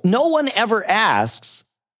 Apple, no one ever asks,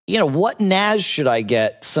 what NAS should I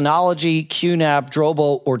get? Synology, QNAP,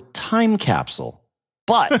 Drobo, or Time Capsule?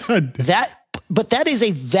 But that is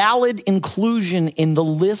a valid inclusion in the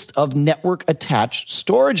list of network-attached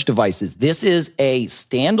storage devices. This is a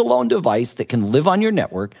standalone device that can live on your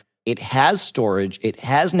network. It has storage, it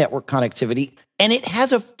has network connectivity, and it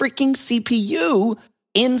has a freaking CPU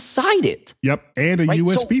inside it. Yep, and a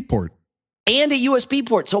USB port. And a USB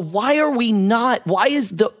port. So why is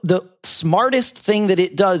the smartest thing that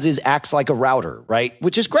it does is acts like a router, right?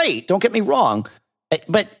 Which is great, don't get me wrong.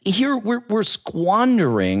 But here we're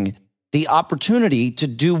squandering the opportunity to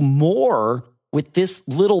do more with this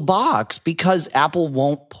little box because Apple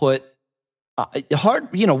won't put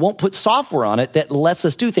software on it that lets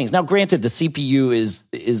us do things. Now, granted, the CPU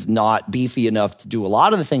is not beefy enough to do a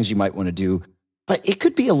lot of the things you might want to do, but it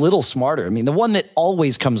could be a little smarter. I mean, the one that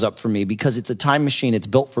always comes up for me because it's a time machine, it's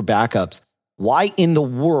built for backups. Why in the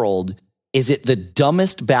world is it the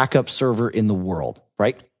dumbest backup server in the world,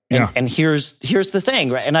 right? And here's the thing,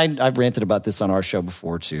 right? And I've ranted about this on our show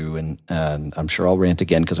before too, and I'm sure I'll rant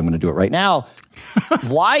again because I'm going to do it right now.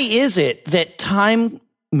 Why is it that Time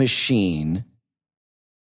Machine,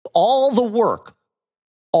 all of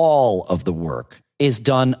the work is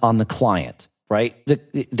done on the client, right?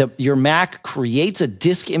 Your Mac creates a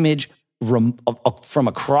disk image from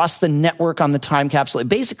across the network on the time capsule. It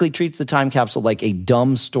basically treats the time capsule like a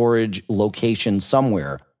dumb storage location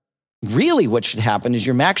somewhere. Really, what should happen is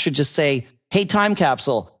your Mac should just say, hey, time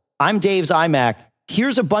capsule, I'm Dave's iMac.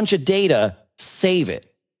 Here's a bunch of data. Save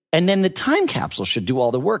it. And then the time capsule should do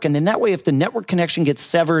all the work. And then that way, if the network connection gets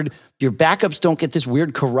severed, your backups don't get this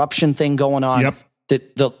weird corruption thing going on. Yep.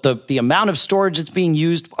 The amount of storage that's being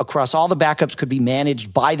used across all the backups could be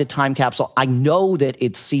managed by the time capsule. I know that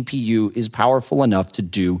its CPU is powerful enough to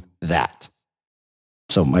do that.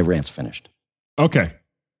 So my rant's finished. Okay.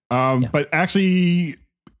 But actually,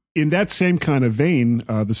 in that same kind of vein,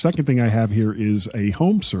 the second thing I have here is a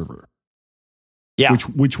home server. Yeah.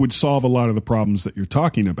 Which would solve a lot of the problems that you're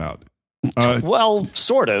talking about. Well,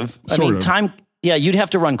 sort of. You'd have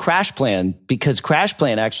to run CrashPlan because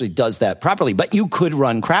CrashPlan actually does that properly. But you could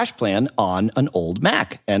run CrashPlan on an old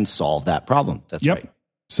Mac and solve that problem. That's right.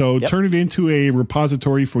 So turn it into a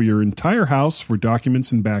repository for your entire house for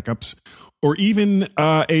documents and backups, or even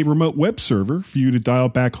a remote web server for you to dial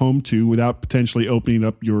back home to without potentially opening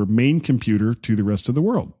up your main computer to the rest of the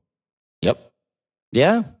world. Yep.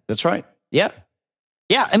 Yeah, that's right. Yeah.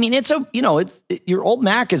 Yeah. I mean, your old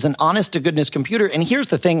Mac is an honest to goodness computer. And here's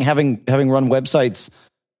the thing, having run websites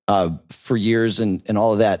for years and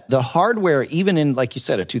all of that, the hardware, even in, like you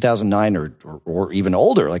said, a 2009 or even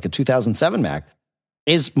older, like a 2007 Mac,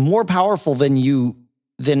 is more powerful than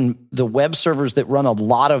the web servers that run a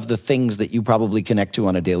lot of the things that you probably connect to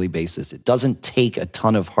on a daily basis. It doesn't take a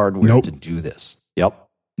ton of hardware to do this. Yep.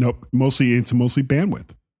 Nope. It's mostly bandwidth.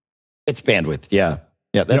 It's bandwidth. Yeah.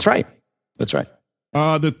 Yeah. That's right. That's right.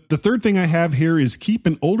 The third thing I have here is keep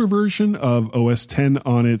an older version of OS 10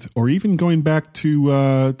 on it, or even going back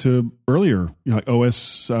to earlier, like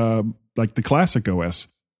OS, like the classic OS,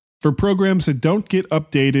 for programs that don't get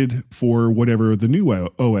updated for whatever the new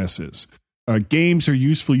OS is. Games or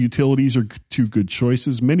useful utilities are two good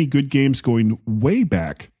choices. Many good games going way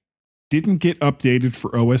back didn't get updated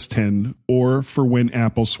for OS 10 or for when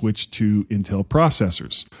Apple switched to Intel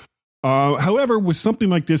processors. However, with something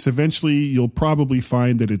like this, eventually you'll probably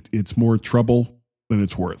find that it's more trouble than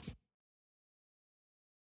it's worth.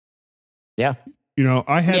 Yeah.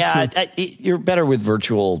 I had you're better with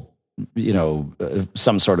virtual,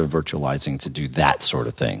 some sort of virtualizing to do that sort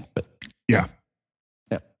of thing. But yeah.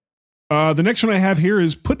 The next one I have here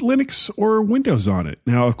is put Linux or Windows on it.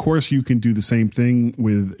 Now, of course, you can do the same thing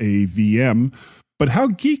with a VM, but how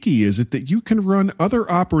geeky is it that you can run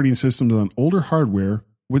other operating systems on older hardware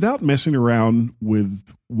without messing around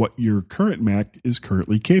with what your current Mac is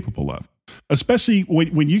currently capable of? Especially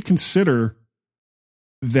when you consider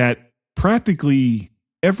that practically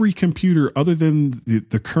every computer other than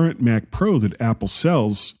the current Mac Pro that Apple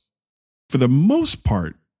sells, for the most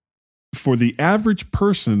part, for the average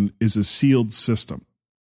person, is a sealed system.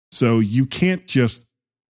 So you can't just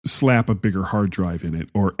slap a bigger hard drive in it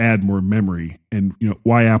or add more memory. And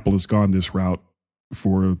why Apple has gone this route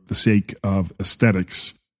for the sake of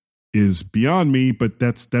aesthetics is beyond me, but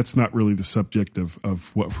that's not really the subject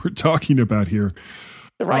of what we're talking about here.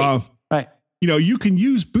 Right. Right. You can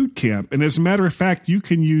use Boot Camp, and as a matter of fact, you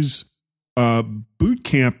can use Boot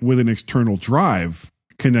Camp with an external drive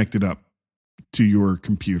connected up to your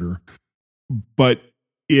computer. But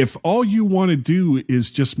if all you want to do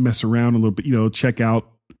is just mess around a little bit, check out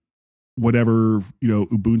whatever,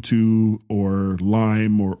 Ubuntu or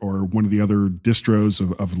Lime or one of the other distros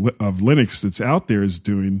of Linux that's out there is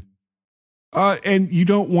doing, and you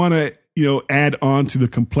don't want to, add on to the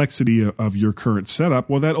complexity of your current setup,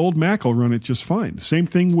 well, that old Mac will run it just fine. Same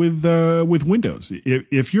thing with Windows.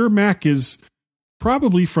 If your Mac is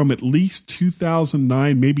probably from at least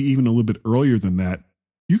 2009, maybe even a little bit earlier than that,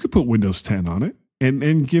 you could put Windows 10 on it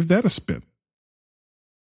and give that a spin.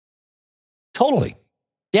 Totally.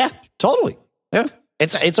 Yeah, totally. Yeah.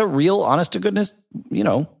 It's a real honest to goodness,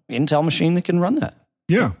 Intel machine that can run that.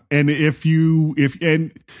 Yeah. And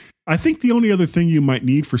and I think the only other thing you might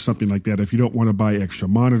need for something like that, if you don't want to buy extra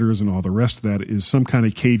monitors and all the rest of that, is some kind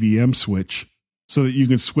of KVM switch so that you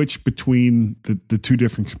can switch between the two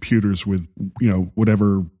different computers with,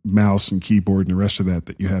 whatever mouse and keyboard and the rest of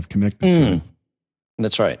that you have connected to it.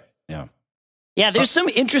 That's right. Yeah. Yeah, there's some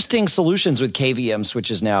interesting solutions with KVM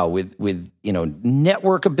switches now with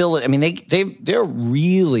network ability. I mean, they're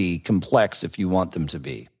really complex if you want them to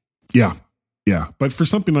be. Yeah. Yeah. But for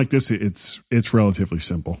something like this, it's relatively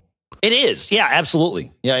simple. It is. Yeah,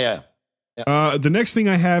 absolutely. Yeah. The next thing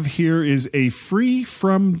I have here is a free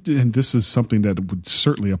from, and this is something that would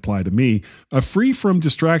certainly apply to me, a free from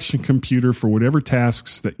distraction computer for whatever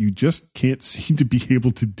tasks that you just can't seem to be able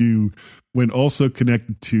to do when also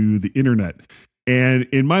connected to the internet. And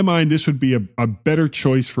in my mind, this would be a better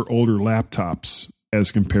choice for older laptops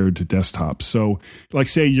as compared to desktops. So like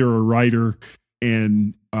say you're a writer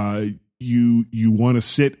and you want to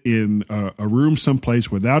sit in a room someplace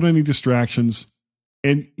without any distractions.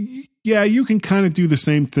 And yeah, you can kind of do the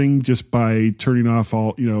same thing just by turning off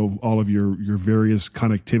all of your various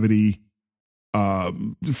connectivity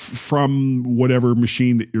from whatever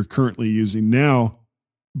machine that you're currently using now.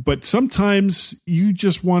 But sometimes you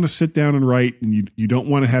just want to sit down and write, and you don't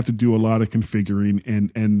want to have to do a lot of configuring,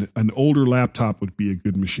 and an older laptop would be a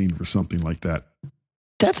good machine for something like that.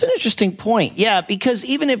 That's an interesting point. Yeah, because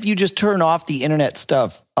even if you just turn off the internet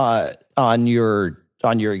stuff on your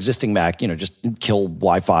existing Mac, just kill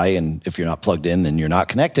Wi-Fi, and if you're not plugged in, then you're not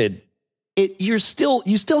connected. You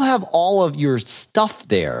still have all of your stuff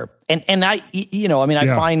there, and I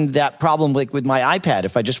find that problem like with my iPad.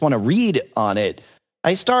 If I just want to read on it,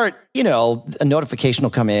 I start, a notification will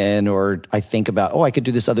come in, or I think about, I could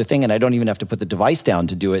do this other thing, and I don't even have to put the device down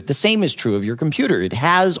to do it. The same is true of your computer. It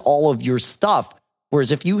has all of your stuff.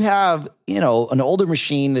 Whereas if you have, an older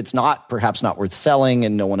machine that's perhaps not worth selling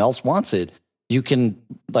and no one else wants it, you can,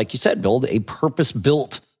 like you said, build a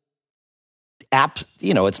purpose-built app.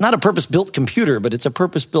 It's not a purpose-built computer, but it's a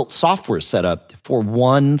purpose-built software setup for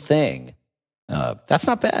one thing. That's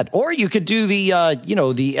not bad. Or you could do the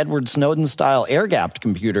Edward Snowden style air-gapped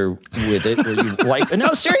computer with it, where you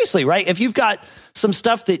no, seriously, right? If you've got some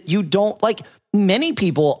stuff that you don't like, many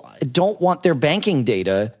people don't want their banking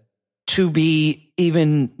data to be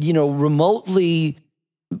even, remotely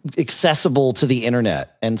accessible to the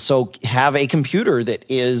internet. And so have a computer that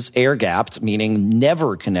is air-gapped, meaning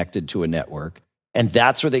never connected to a network. And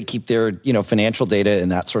that's where they keep their, financial data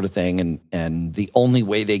and that sort of thing. And the only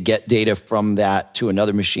way they get data from that to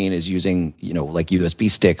another machine is using, like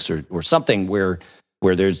USB sticks or something where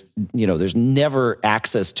there's, there's never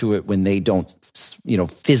access to it when they don't,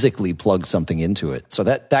 physically plug something into it. So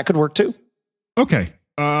that could work too. Okay.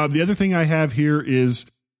 The other thing I have here is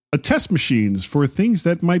a test machines for things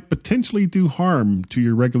that might potentially do harm to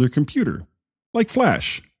your regular computer, like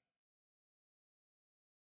Flash.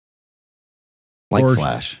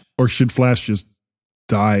 Flash. Or should Flash just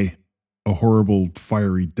die a horrible,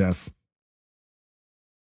 fiery death?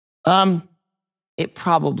 It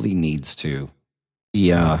probably needs to.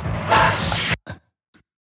 Yeah.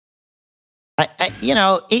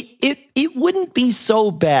 It wouldn't be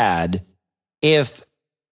so bad if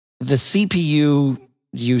the CPU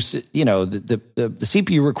use, the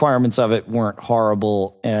CPU requirements of it weren't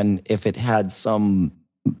horrible, and if it had some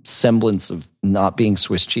semblance of not being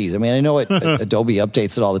Swiss cheese. I mean, I know Adobe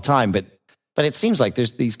updates it all the time, but it seems like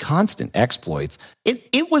there's these constant exploits.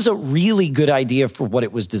 It was a really good idea for what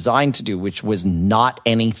it was designed to do, which was not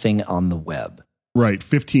anything on the web. Right,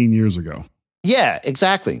 15 years ago. Yeah,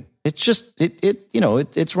 exactly. It's just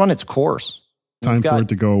it's run its course. Time for it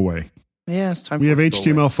to go away. Yeah, it's time. We have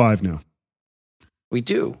HTML5 now. We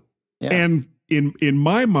do. Yeah. And in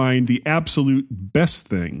my mind, the absolute best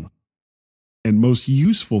thing and most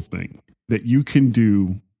useful thing that you can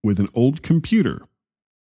do with an old computer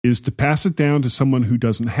is to pass it down to someone who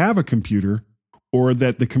doesn't have a computer, or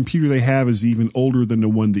that the computer they have is even older than the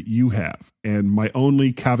one that you have. And my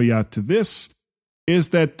only caveat to this is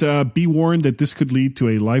that be warned that this could lead to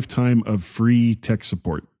a lifetime of free tech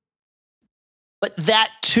support. But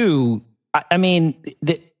that too, I mean,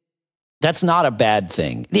 that's not a bad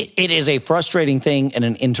thing. It is a frustrating thing and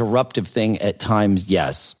an interruptive thing at times,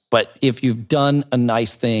 yes. But if you've done a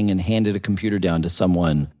nice thing and handed a computer down to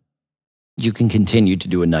someone, you can continue to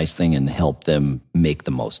do a nice thing and help them make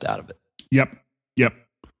the most out of it. Yep.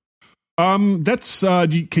 That's.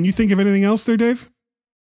 Can you think of anything else there, Dave?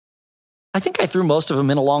 I think I threw most of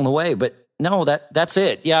them in along the way, but no, that's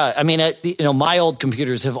it. Yeah, I mean, my old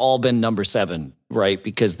computers have all been number 7, right?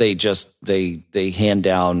 Because they hand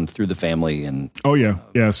down through the family, and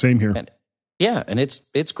same here. And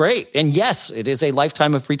it's great. And yes, it is a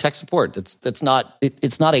lifetime of free tech support. It's not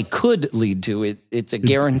a could lead to it. It's a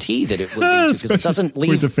guarantee that it will lead to, because it doesn't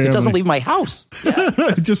leave. It doesn't leave my house. Yeah.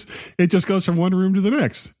 it just goes from one room to the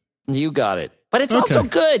next. You got it. But it's also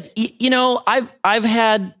good. I've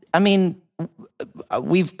had. I mean,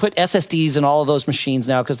 we've put SSDs in all of those machines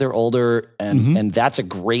now because they're older, and that's a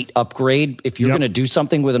great upgrade. If you're going to do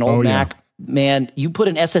something with an old Mac, man, you put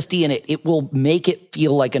an SSD in it, it will make it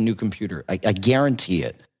feel like a new computer. I guarantee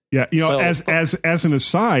it. Yeah, as an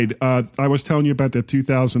aside, I was telling you about that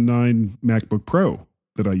 2009 MacBook Pro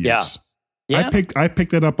that I use. Yeah. I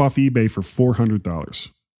picked that up off eBay for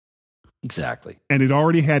 $400. Exactly. And it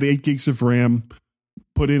already had 8 gigs of RAM.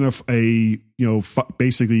 Put in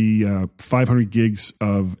basically 500 gigs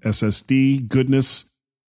of SSD goodness,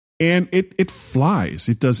 and it flies.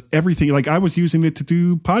 It does everything. Like, I was using it to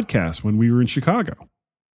do podcasts when we were in Chicago.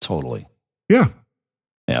 Totally. Yeah.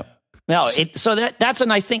 Now, so that's a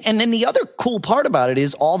nice thing. And then the other cool part about it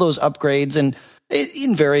is all those upgrades, and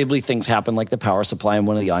invariably things happen, like the power supply in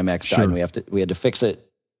one of the iMacs died, and we had to fix it.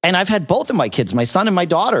 And I've had both of my kids, my son and my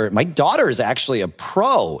daughter. My daughter is actually a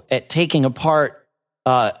pro at taking apart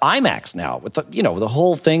iMacs now, with the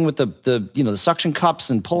whole thing with the suction cups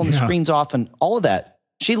and pulling the screens off and all of that.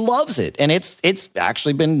 She loves it, and it's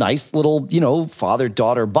actually been a nice little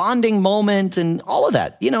father-daughter bonding moment and all of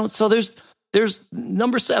that. So there's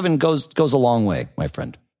number 7 goes a long way, my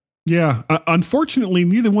friend. Yeah, unfortunately,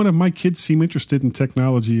 neither one of my kids seem interested in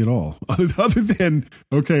technology at all, other than,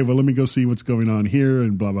 okay, well, let me go see what's going on here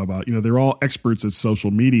and blah blah blah. They're all experts at social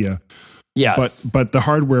media. Yes, but the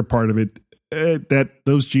hardware part of it, that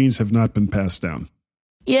those genes have not been passed down.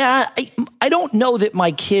 Yeah, I don't know that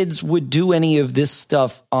my kids would do any of this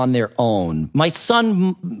stuff on their own. My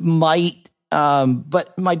son might,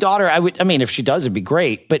 but my daughter, if she does, it'd be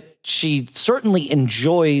great. But she certainly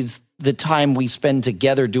enjoys the time we spend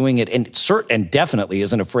together doing it, and definitely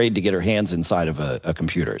isn't afraid to get her hands inside of a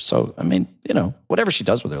computer. So, whatever she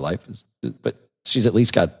does with her life but she's at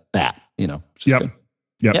least got that,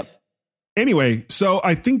 Yep. Anyway, so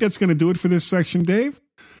I think that's going to do it for this section, Dave.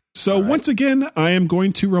 So once again, I am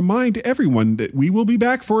going to remind everyone that we will be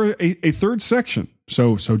back for a third section.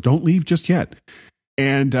 So don't leave just yet.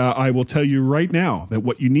 And I will tell you right now that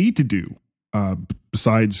what you need to do,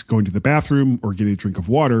 besides going to the bathroom or getting a drink of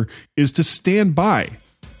water, is to stand by.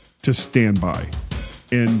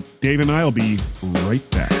 And Dave and I will be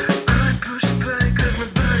right back.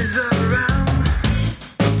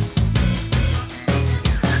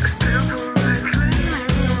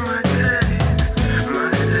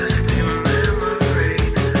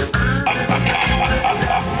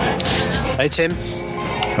 Hey, Tim.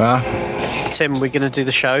 Tim, we're going to do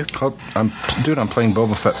the show. I'm playing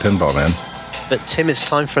Boba Fett pinball, man. But, Tim, it's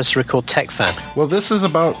time for us to record Tech Fan. Well, this is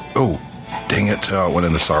about... Oh, dang it. Oh, it went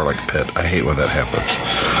in the Sarlacc pit. I hate when that happens.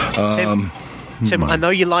 Tim, I know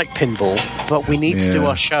you like pinball, but we need to do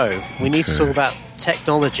our show. We need to talk about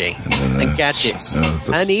technology and gadgets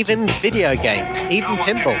and even video games, even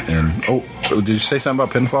pinball. Did you say something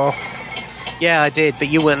about pinball? Yeah, I did, but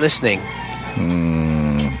you weren't listening.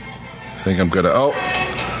 I think I'm good at... Oh.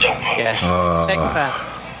 Yeah. Tech Fan.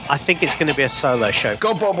 I think it's going to be a solo show.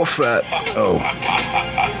 Go Boba Fett. Oh.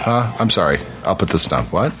 I'm sorry. I'll put this down.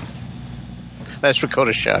 What? Let's record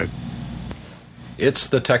a show. It's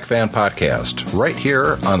the Tech Fan Podcast, right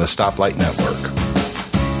here on the Stoplight Network.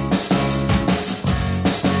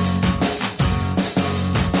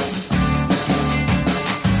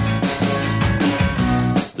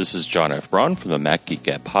 This is John F. Braun from the Mac Geek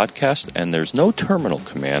Gab podcast, and there's no terminal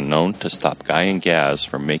command known to stop Guy and Gaz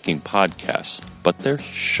from making podcasts, but there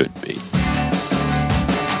should be.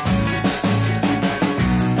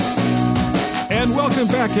 And welcome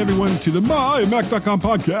back, everyone, to the MyMac.com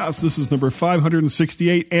podcast. This is number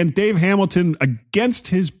 568, and Dave Hamilton, against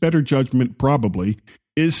his better judgment, probably,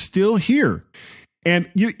 is still here. And,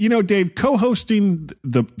 Dave, co-hosting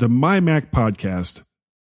the MyMac podcast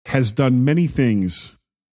has done many things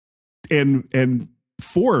and done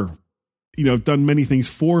many things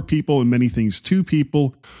for people and many things to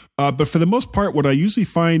people. But for the most part, what I usually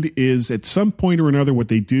find is at some point or another, what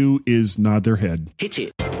they do is nod their head. Hit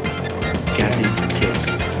it. Gaz's tips.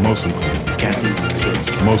 Mostly. Gaz's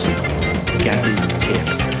tips. Mostly. Gaz's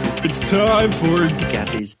tips. It's time for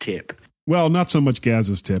Gaz's tip. Well, not so much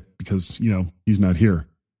Gaz's tip because, he's not here.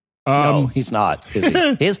 No, he's not. Is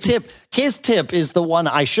he? His tip is the one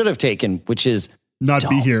I should have taken, which is not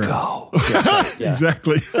be here. Go. Yeah.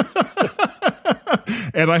 Exactly.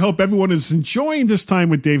 And I hope everyone is enjoying this time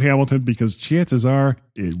with Dave Hamilton because chances are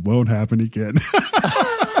it won't happen again.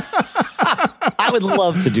 I would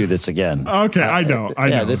love to do this again. Okay, I know.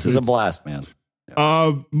 Yeah, this is a blast, man.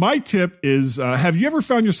 My tip is, have you ever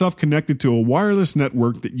found yourself connected to a wireless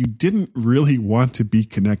network that you didn't really want to be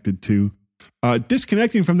connected to?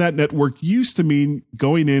 Disconnecting from that network used to mean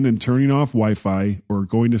going in and turning off Wi-Fi or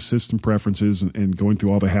going to system preferences and going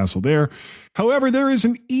through all the hassle there. However, there is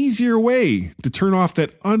an easier way to turn off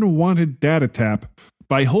that unwanted data tap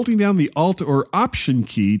by holding down the Alt or Option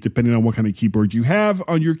key, depending on what kind of keyboard you have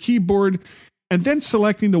on your keyboard, and then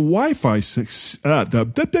selecting the Wi-Fi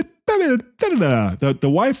the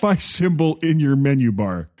Wi-Fi symbol in your menu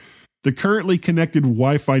bar. The currently connected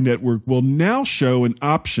Wi-Fi network will now show an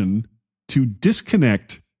option to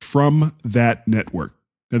disconnect from that network.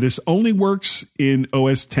 Now, this only works in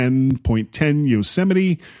OS 10.10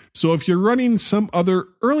 Yosemite, so if you're running some other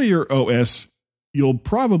earlier OS, you'll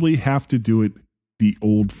probably have to do it the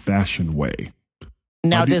old-fashioned way.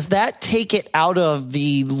 Now, does that take it out of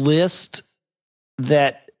the list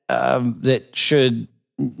that should,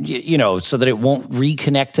 so that it won't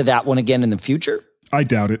reconnect to that one again in the future? I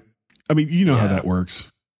doubt it. I mean, how that works.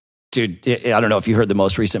 Dude, I don't know if you heard the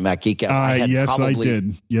most recent Mac Geek Gab. I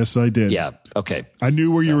did. Yes, I did. Yeah, okay. I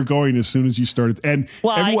knew where you were going as soon as you started. And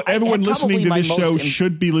everyone listening to this show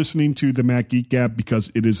should be listening to the Mac Geek Gab because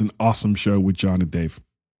it is an awesome show with John and Dave.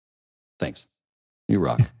 Thanks. You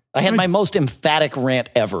rock. I had my most emphatic rant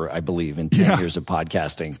ever, I believe, in 10 years of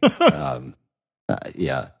podcasting.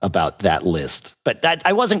 About that list. But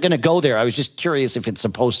I wasn't going to go there. I was just curious if it's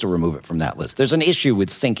supposed to remove it from that list. There's an issue with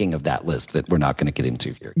syncing of that list that we're not going to get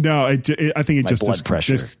into here. No, I think it just blood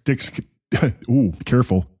pressure.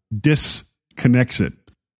 Careful. Disconnects it.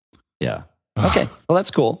 Yeah. Okay. Well,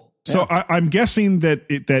 that's cool. So I'm guessing that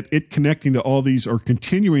it connecting to all these or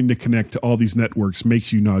continuing to connect to all these networks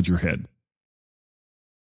makes you nod your head.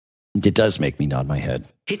 It does make me nod my head.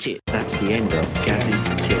 Hit it. That's the end of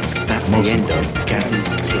Gaz's tips. That's the end of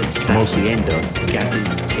Gaz's tips. That's the end of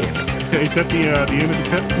Gaz's tips. Is that the end of the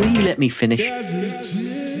tip? Will you let me finish?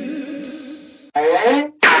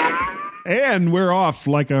 And we're off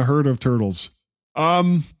like a herd of turtles.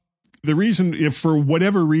 The reason, if for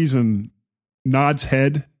whatever reason, Nod's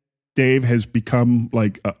head, Dave, has become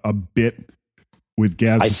like a bit with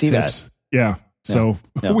Gaz's tips. I see that. Yeah. So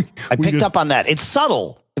I picked up on that. It's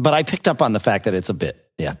subtle, but I picked up on the fact that it's a bit.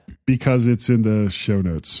 Yeah. Because it's in the show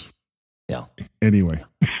notes. Yeah. Anyway,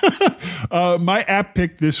 my app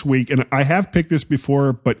pick this week, and I have picked this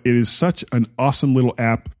before, but it is such an awesome little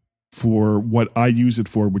app for what I use it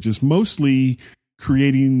for, which is mostly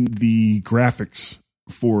creating the graphics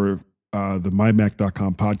for the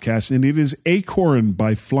mymac.com podcast. And it is Acorn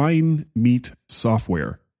by Flying Meat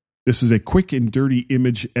Software. This is a quick and dirty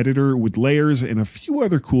image editor with layers and a few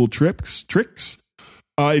other cool tricks.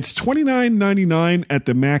 It's $29.99 at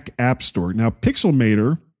the Mac App Store. Now,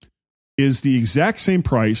 Pixelmator is the exact same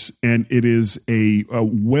price, and it is a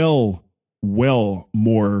well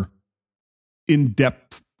more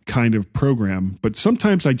in-depth kind of program. But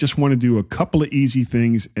sometimes I just want to do a couple of easy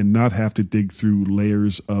things and not have to dig through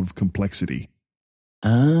layers of complexity.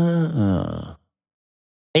 Yeah,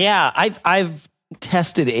 I've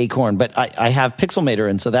tested Acorn, but I have Pixelmator,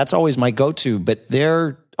 and so that's always my go-to. But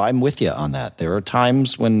I'm with you on that. There are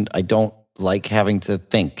times when I don't like having to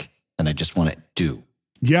think, and I just want to do.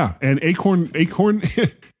 Yeah, and Acorn is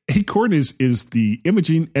the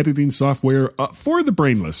imaging editing software for the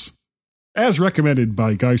brainless, as recommended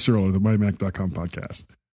by Guy Serle of the mymac.com podcast.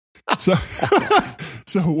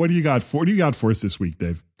 So what do you got for us this week,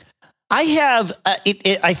 Dave? I have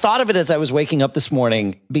I thought of it as I was waking up this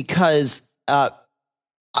morning because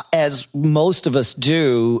as most of us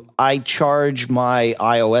do, I charge my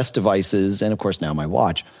iOS devices and, of course, now my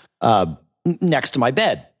watch next to my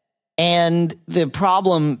bed. And the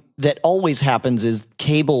problem that always happens is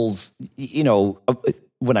cables,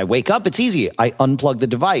 when I wake up, it's easy. I unplug the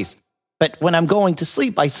device. But when I'm going to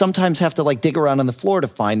sleep, I sometimes have to dig around on the floor to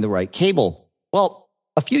find the right cable. Well,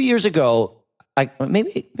 a few years ago,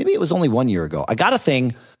 maybe it was only 1 year ago, I got a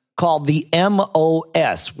thing called the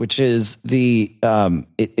MOS, which is the I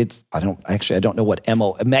don't know what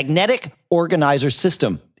magnetic organizer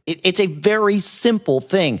system. It's a very simple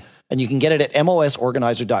thing, and you can get it at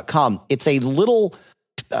mosorganizer.com. It's a little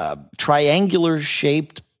triangular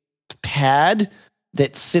shaped pad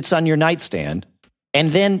that sits on your nightstand,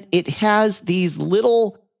 and then it has these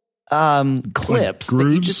little clips. Like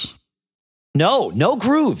grooves? No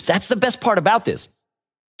grooves. That's the best part about this.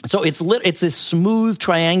 So it's this smooth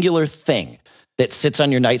triangular thing that sits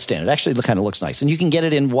on your nightstand. It actually kind of looks nice. And you can get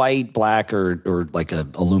it in white, black, or like a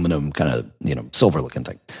aluminum kind of, silver looking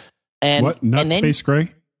thing. And what? Not and then, space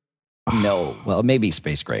gray? No. Well, maybe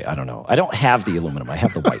space gray. I don't know. I don't have the aluminum. I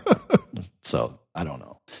have the white one. So I don't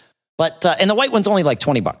know. But, and the white one's only like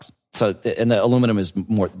 $20. So, and the aluminum is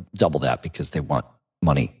more double that because they want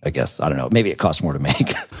money, I guess. I don't know. Maybe it costs more to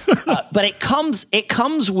make. But it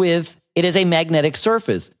comes with, it is a magnetic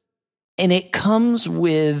surface, and it comes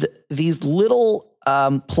with these little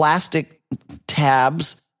plastic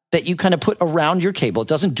tabs that you kind of put around your cable. It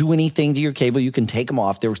doesn't do anything to your cable. You can take them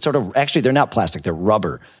off. They're they're not plastic, they're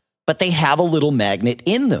rubber, but they have a little magnet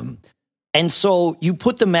in them. And so you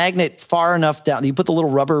put the magnet far enough down, you put the little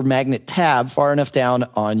rubber magnet tab far enough down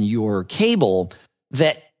on your cable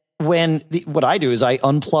that what I do is I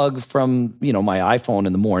unplug from, my iPhone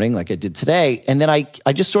in the morning like I did today. And then I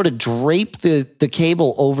just sort of drape the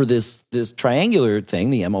cable over this triangular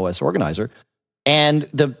thing, the MOS organizer. And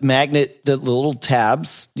the little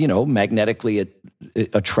tabs, magnetically it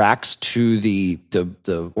attracts to the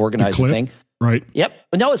organizer thing. Right. Yep.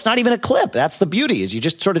 No, it's not even a clip. That's the beauty is you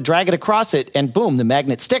just sort of drag it across it and boom, the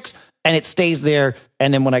magnet sticks and it stays there.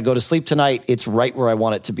 And then when I go to sleep tonight, it's right where I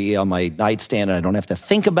want it to be on my nightstand. And I don't have to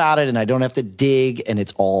think about it and I don't have to dig and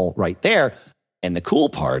it's all right there. And the cool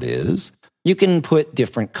part is you can put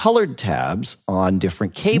different colored tabs on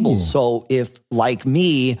different cables. Ooh. So if, like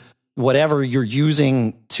me, whatever you're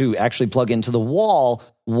using to actually plug into the wall,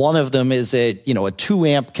 one of them is a 2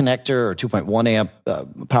 amp connector or 2.1 amp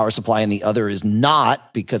power supply, and the other is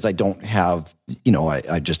not because I don't have,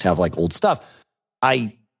 I just have like old stuff.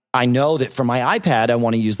 I know that for my iPad, I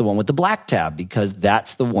want to use the one with the black tab because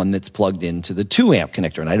that's the one that's plugged into the 2 amp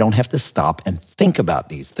connector, and I don't have to stop and think about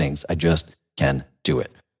these things. I just can do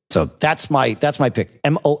it. So that's my pick,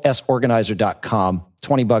 mosorganizer.com.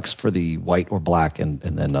 $20 for the white or black, and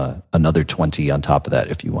then another 20 on top of that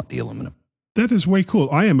if you want the aluminum. That is way cool.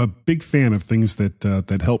 I am a big fan of things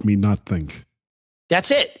that help me not think.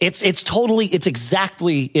 That's it. It's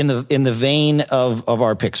exactly in the vein of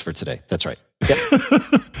our picks for today. That's right. Yep.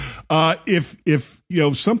 If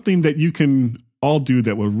something that you can all do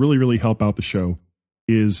that will really, really help out the show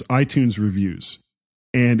is iTunes reviews.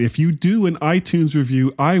 And if you do an iTunes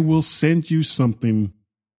review, I will send you something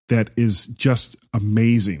that is just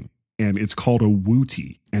amazing. And it's called a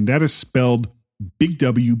Wooty. And that is spelled big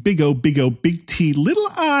W, big O, big O, big T, little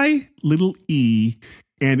I, little E.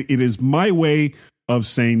 And it is my way of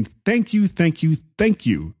saying thank you, thank you, thank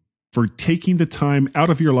you for taking the time out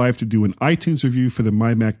of your life to do an iTunes review for the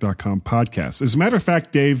MyMac.com podcast. As a matter of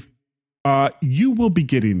fact, Dave, you will be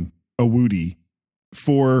getting a Wooty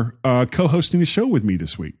for co-hosting the show with me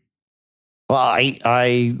this week. Well,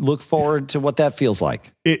 I look forward to what that feels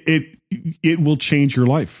like. It will change your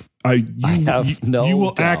life. I have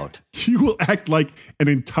no doubt. You will act like an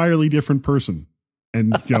entirely different person.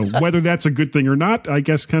 And whether that's a good thing or not, I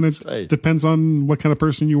guess kind of depends on what kind of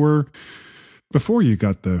person you were before you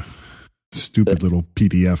got the stupid little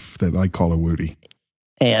PDF that I call a Wooty.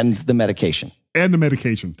 And the medication.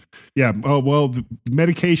 Yeah. Oh, well, the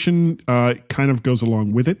medication kind of goes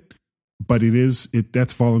along with it, but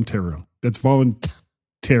that's voluntary. That's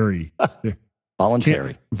voluntary.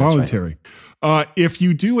 Voluntary. Voluntary. Right. If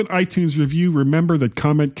you do an iTunes review, remember that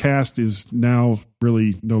CommentCast is now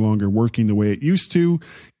really no longer working the way it used to,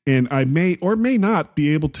 and I may or may not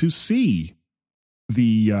be able to see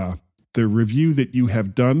the review that you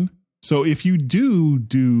have done. So if you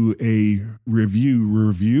do a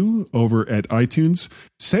review over at iTunes,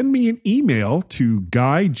 send me an email to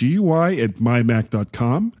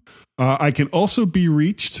GUY@mymac.com. I can also be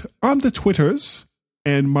reached on the Twitters,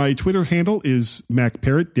 and my Twitter handle is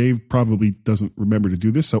MacParrot. Dave probably doesn't remember to do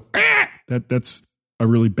this, so that's a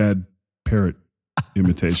really bad parrot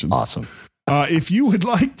imitation. Awesome. If you would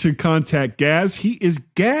like to contact Gaz, he is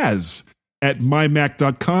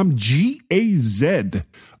Gaz@mymac.com, Gaz.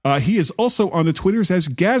 He is also on the Twitters as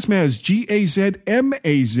Gazmaz,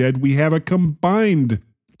 Gazmaz. We have a combined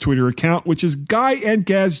Twitter account, which is Guy and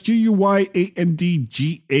Gaz, GUYANDGAZ.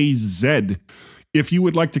 If you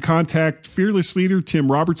would like to contact fearless leader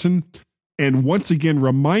Tim Robertson and once again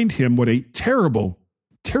remind him what a terrible,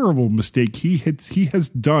 terrible mistake he has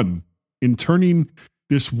done in turning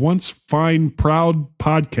this once fine, proud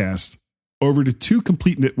podcast over to two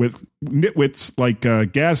complete nitwits like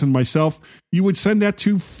Gaz and myself, you would send that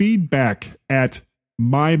to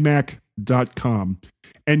feedback@mymac.com.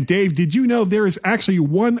 And Dave, did you know there is actually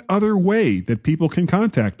one other way that people can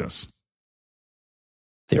contact us?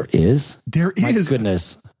 There is? My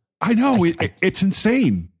goodness. I know. It's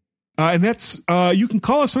insane. And that's, you can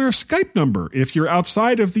call us on our Skype number. If you're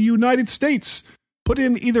outside of the United States, put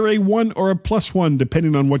in either a 1 or a +1,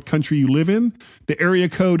 depending on what country you live in. The area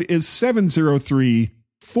code is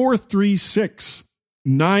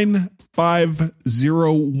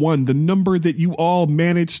 703-436-9501, the number that you all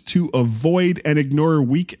manage to avoid and ignore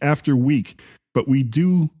week after week. But we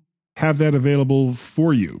do have that available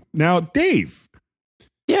for you. Now, Dave.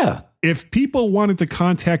 Yeah. If people wanted to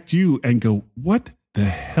contact you and go, what the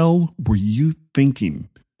hell were you thinking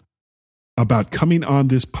about coming on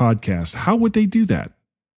this podcast, how would they do that?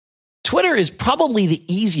 Twitter is probably the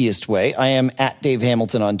easiest way. I am at Dave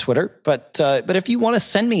Hamilton on Twitter. But if you want to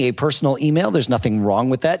send me a personal email, there's nothing wrong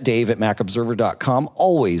with that. Dave@MacObserver.com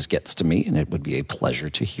always gets to me, and it would be a pleasure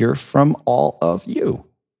to hear from all of you.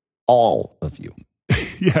 All of you.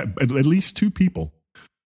 Yeah, at least two people.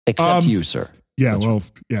 Except you, sir. Yeah, that's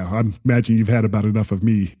right. Yeah, I imagine you've had about enough of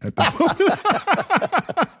me at this point.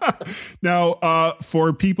 Now,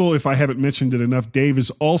 for people, if I haven't mentioned it enough, Dave is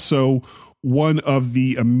also one of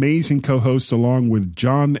the amazing co-hosts, along with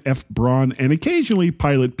John F. Braun and occasionally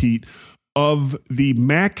Pilot Pete, of the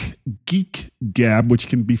Mac Geek Gab, which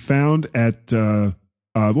can be found at the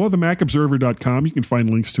MacObserver.com. You can find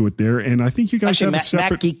links to it there. And I think you guys have a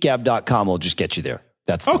separate... MacGeekGab.com will just get you there.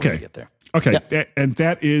 That's the way to get there. Okay. Yep. And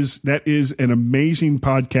that is an amazing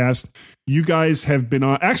podcast. You guys have been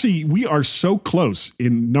on. Actually, we are so close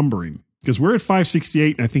in numbering because we're at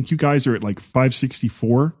 568 and I think you guys are at like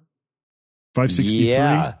 564, 563.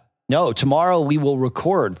 Yeah. No, tomorrow we will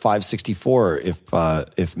record 564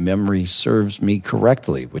 if memory serves me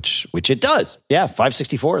correctly, which it does. Yeah,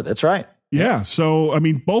 564. That's right. Yeah. So, I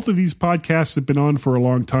mean, both of these podcasts have been on for a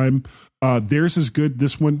long time. Theirs is good.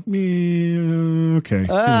 This one, okay.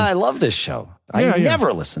 I love this show. I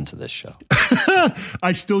never listen to this show.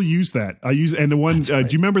 I still use that. And the one, do you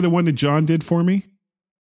remember the one that John did for me?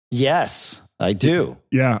 Yes. I do.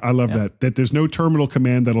 Yeah, I love that there's no terminal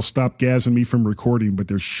command that'll stop Gaz and me from recording, but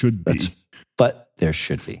there should be. But there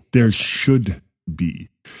should be. There should be.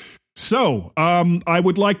 So I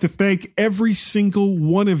would like to thank every single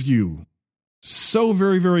one of you so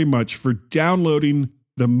very, very much for downloading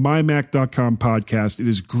the mymac.com podcast. It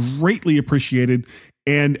is greatly appreciated.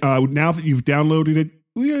 And now that you've downloaded it,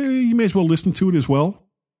 you may as well listen to it as well.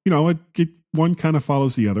 One kind of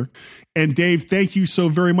follows the other. And Dave, thank you so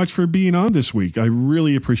very much for being on this week. I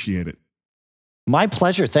really appreciate it. My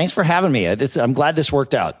pleasure. Thanks for having me. I'm glad this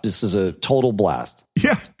worked out. This is a total blast.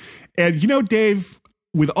 Yeah. And, Dave,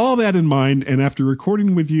 with all that in mind, and after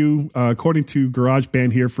recording with you, according to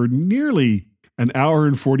GarageBand here for nearly an hour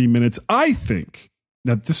and 40 minutes, I think,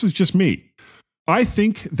 now this is just me, I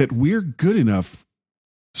think that we're good enough,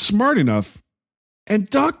 smart enough, and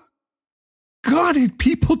doggone it,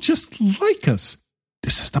 people just like us.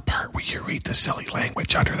 This is the part where you read the silly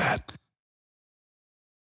language under that.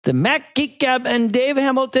 The Mac Geek Gab and Dave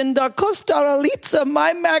Hamilton da Costa Ralitza,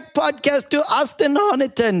 my Mac podcast to Austin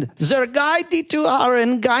Honiton. Zergai di tu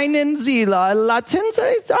haren geinen Zila,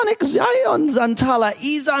 Latenza Isonic Zion Zantala,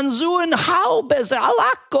 Izan Zuen How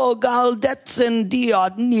Bezalako Galdetzen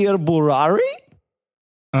Diod Nir Burari?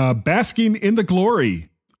 Basking in the glory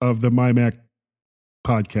of the My Mac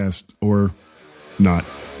podcast, or not.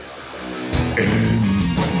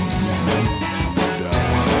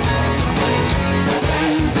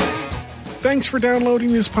 Thanks for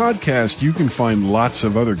downloading this podcast. You can find lots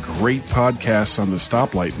of other great podcasts on the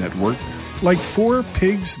Stoplight Network, like Four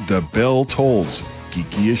Pigs, The Bell Tolls,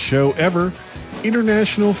 Geekiest Show Ever,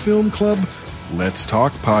 International Film Club, Let's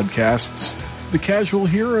Talk Podcasts, The Casual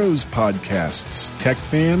Heroes Podcasts, Tech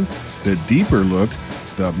Fan, The Deeper Look,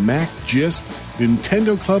 The Mac Gist,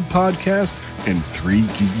 Nintendo Club Podcast, and Three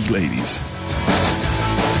Geeky Ladies.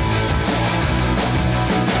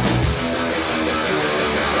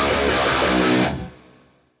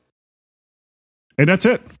 And that's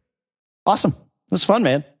it. Awesome. It was fun,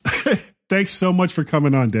 man. Thanks so much for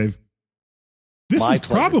coming on, Dave. This My is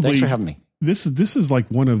pleasure. probably Thanks for having me. This is like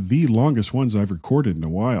one of the longest ones I've recorded in a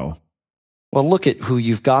while. Well, look at who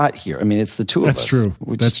you've got here. I mean, it's the two of us. That's true.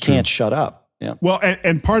 We just can't shut up. Yeah. Well,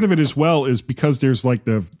 and part of it as well is because there's like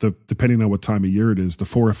the depending on what time of year it is, the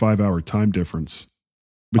 4 or 5 hour time difference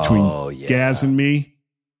between Gaz and me.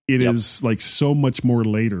 It is like so much more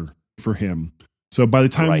later for him. So by the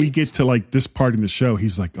time we get to like this part in the show,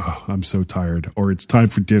 he's like, "Oh, I'm so tired," or "It's time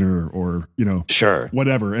for dinner," or sure,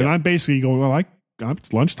 whatever. And I'm basically going, "Well,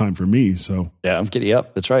 it's lunchtime for me." So yeah, I'm getting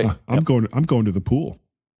up. That's right. I'm going to the pool.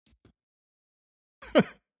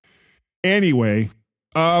 Anyway,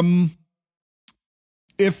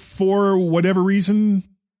 if for whatever reason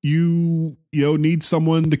you need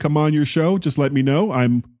someone to come on your show, just let me know.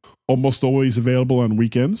 I'm almost always available on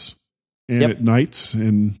weekends and at nights,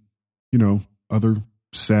 and other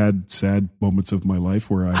sad moments of my life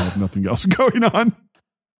where I have nothing else going on.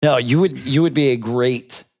 No, you would be a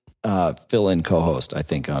great fill-in co-host, I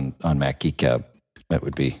think, on Mac Geek Gab. That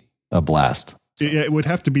would be a blast. So. It would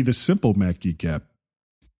have to be the simple Mac Geek Gab.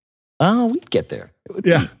 Oh, we'd get there.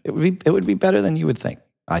 It would be better than you would think,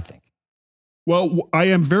 I think. Well, I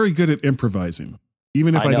am very good at improvising.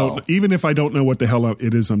 Even if I don't know what the hell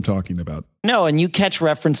it is I'm talking about. No, and you catch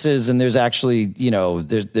references, and there's actually,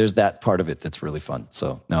 there's that part of it that's really fun.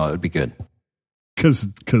 So no, it would be good. Because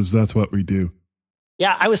that's what we do.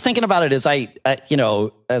 Yeah, I was thinking about it as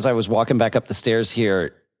as I was walking back up the stairs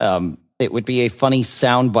here. It would be a funny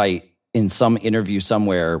soundbite in some interview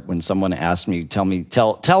somewhere when someone asked me, tell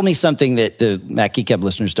me something that the Mac Geek Gab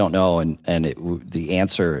listeners don't know, and the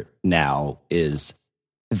answer now is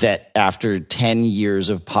that after 10 years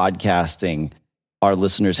of podcasting, our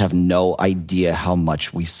listeners have no idea how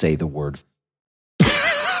much we say the word.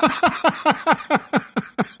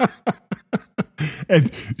 And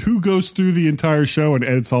who goes through the entire show and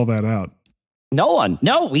edits all that out? No one.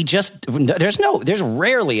 No, there's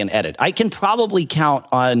rarely an edit. I can probably count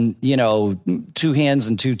on, 2 hands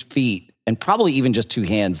and 2 feet, and probably even just 2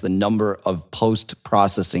 hands, the number of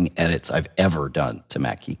post-processing edits I've ever done to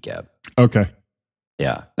Mac Geek Gab. Okay.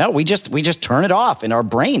 Yeah. No, we just turn it off in our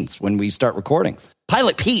brains when we start recording.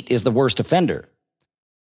 Pilot Pete is the worst offender.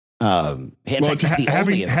 In fact, he's the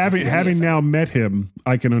having now met him,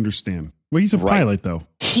 I can understand. Well, he's a pilot, though.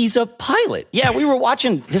 He's a pilot. Yeah, we were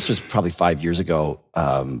watching. This was probably 5 years ago.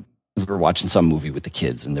 We were watching some movie with the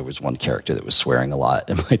kids, and there was one character that was swearing a lot.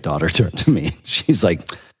 And my daughter turned to me. She's like,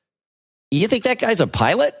 "You think that guy's a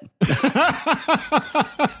pilot?"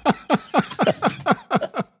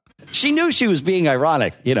 She knew she was being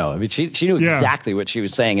ironic, I mean, she knew exactly what she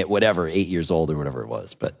was saying at whatever, 8 years old or whatever it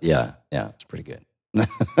was. But yeah, it's pretty good.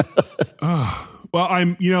 Well,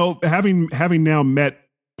 I'm, having now met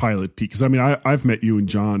Pilot Pete, because I mean, I've met you and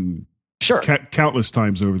John countless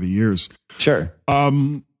times over the years. Sure.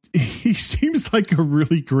 He seems like a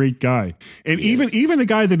really great guy. And even the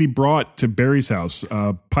guy that he brought to Barry's house,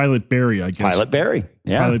 Pilot Barry, I guess. Pilot Barry.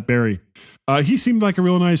 Yeah. Pilot Barry. He seemed like a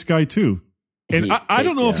real nice guy too. And I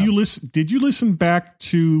don't know if you did you listen back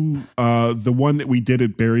to the one that we did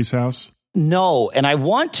at Barry's house? No, and I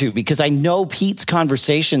want to, because I know Pete's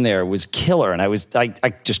conversation there was killer, and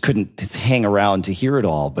I just couldn't hang around to hear it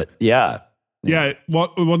all. But yeah.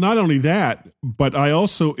 Well, not only that, but I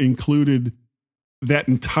also included that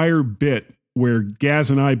entire bit where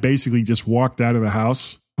Gaz and I basically just walked out of the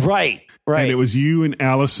house. Right. And it was you and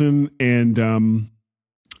Allison and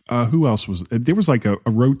who else was there? Was like a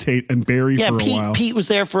rotate and Barry for a while. Pete was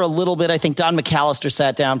there for a little bit. I think Don McAllister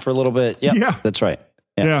sat down for a little bit. Yep, yeah, that's right.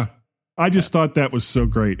 Yeah. I just thought that was so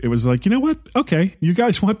great. It was like, you know what? Okay, you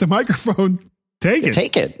guys want the microphone? Take it.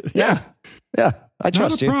 Take it. Yeah. I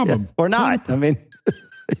trust you. Not a problem. Yeah. Or not. I mean,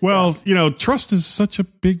 well, trust is such a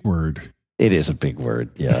big word. It is a big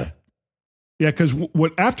word. Yeah. Yeah, because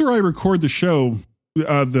after I record the show,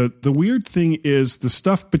 the weird thing is the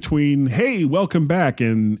stuff between "Hey, welcome back"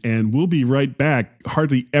 and "We'll be right back"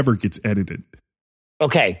 hardly ever gets edited.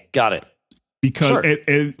 Okay, got it.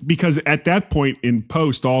 Because at that point in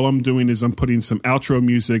post, all I'm doing is I'm putting some outro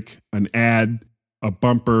music, an ad, a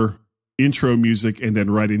bumper, intro music, and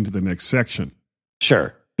then right into the next section.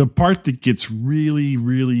 Sure. The part that gets really,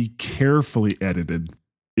 really carefully edited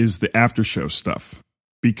is the after show stuff,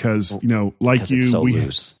 because like you, it's so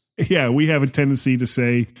loose. Yeah, we have a tendency to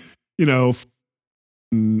say,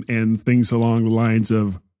 and things along the lines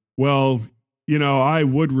of, well, I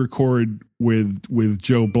would record with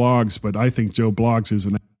Joe Bloggs, but I think Joe Bloggs is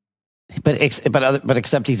an. But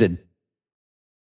except he's a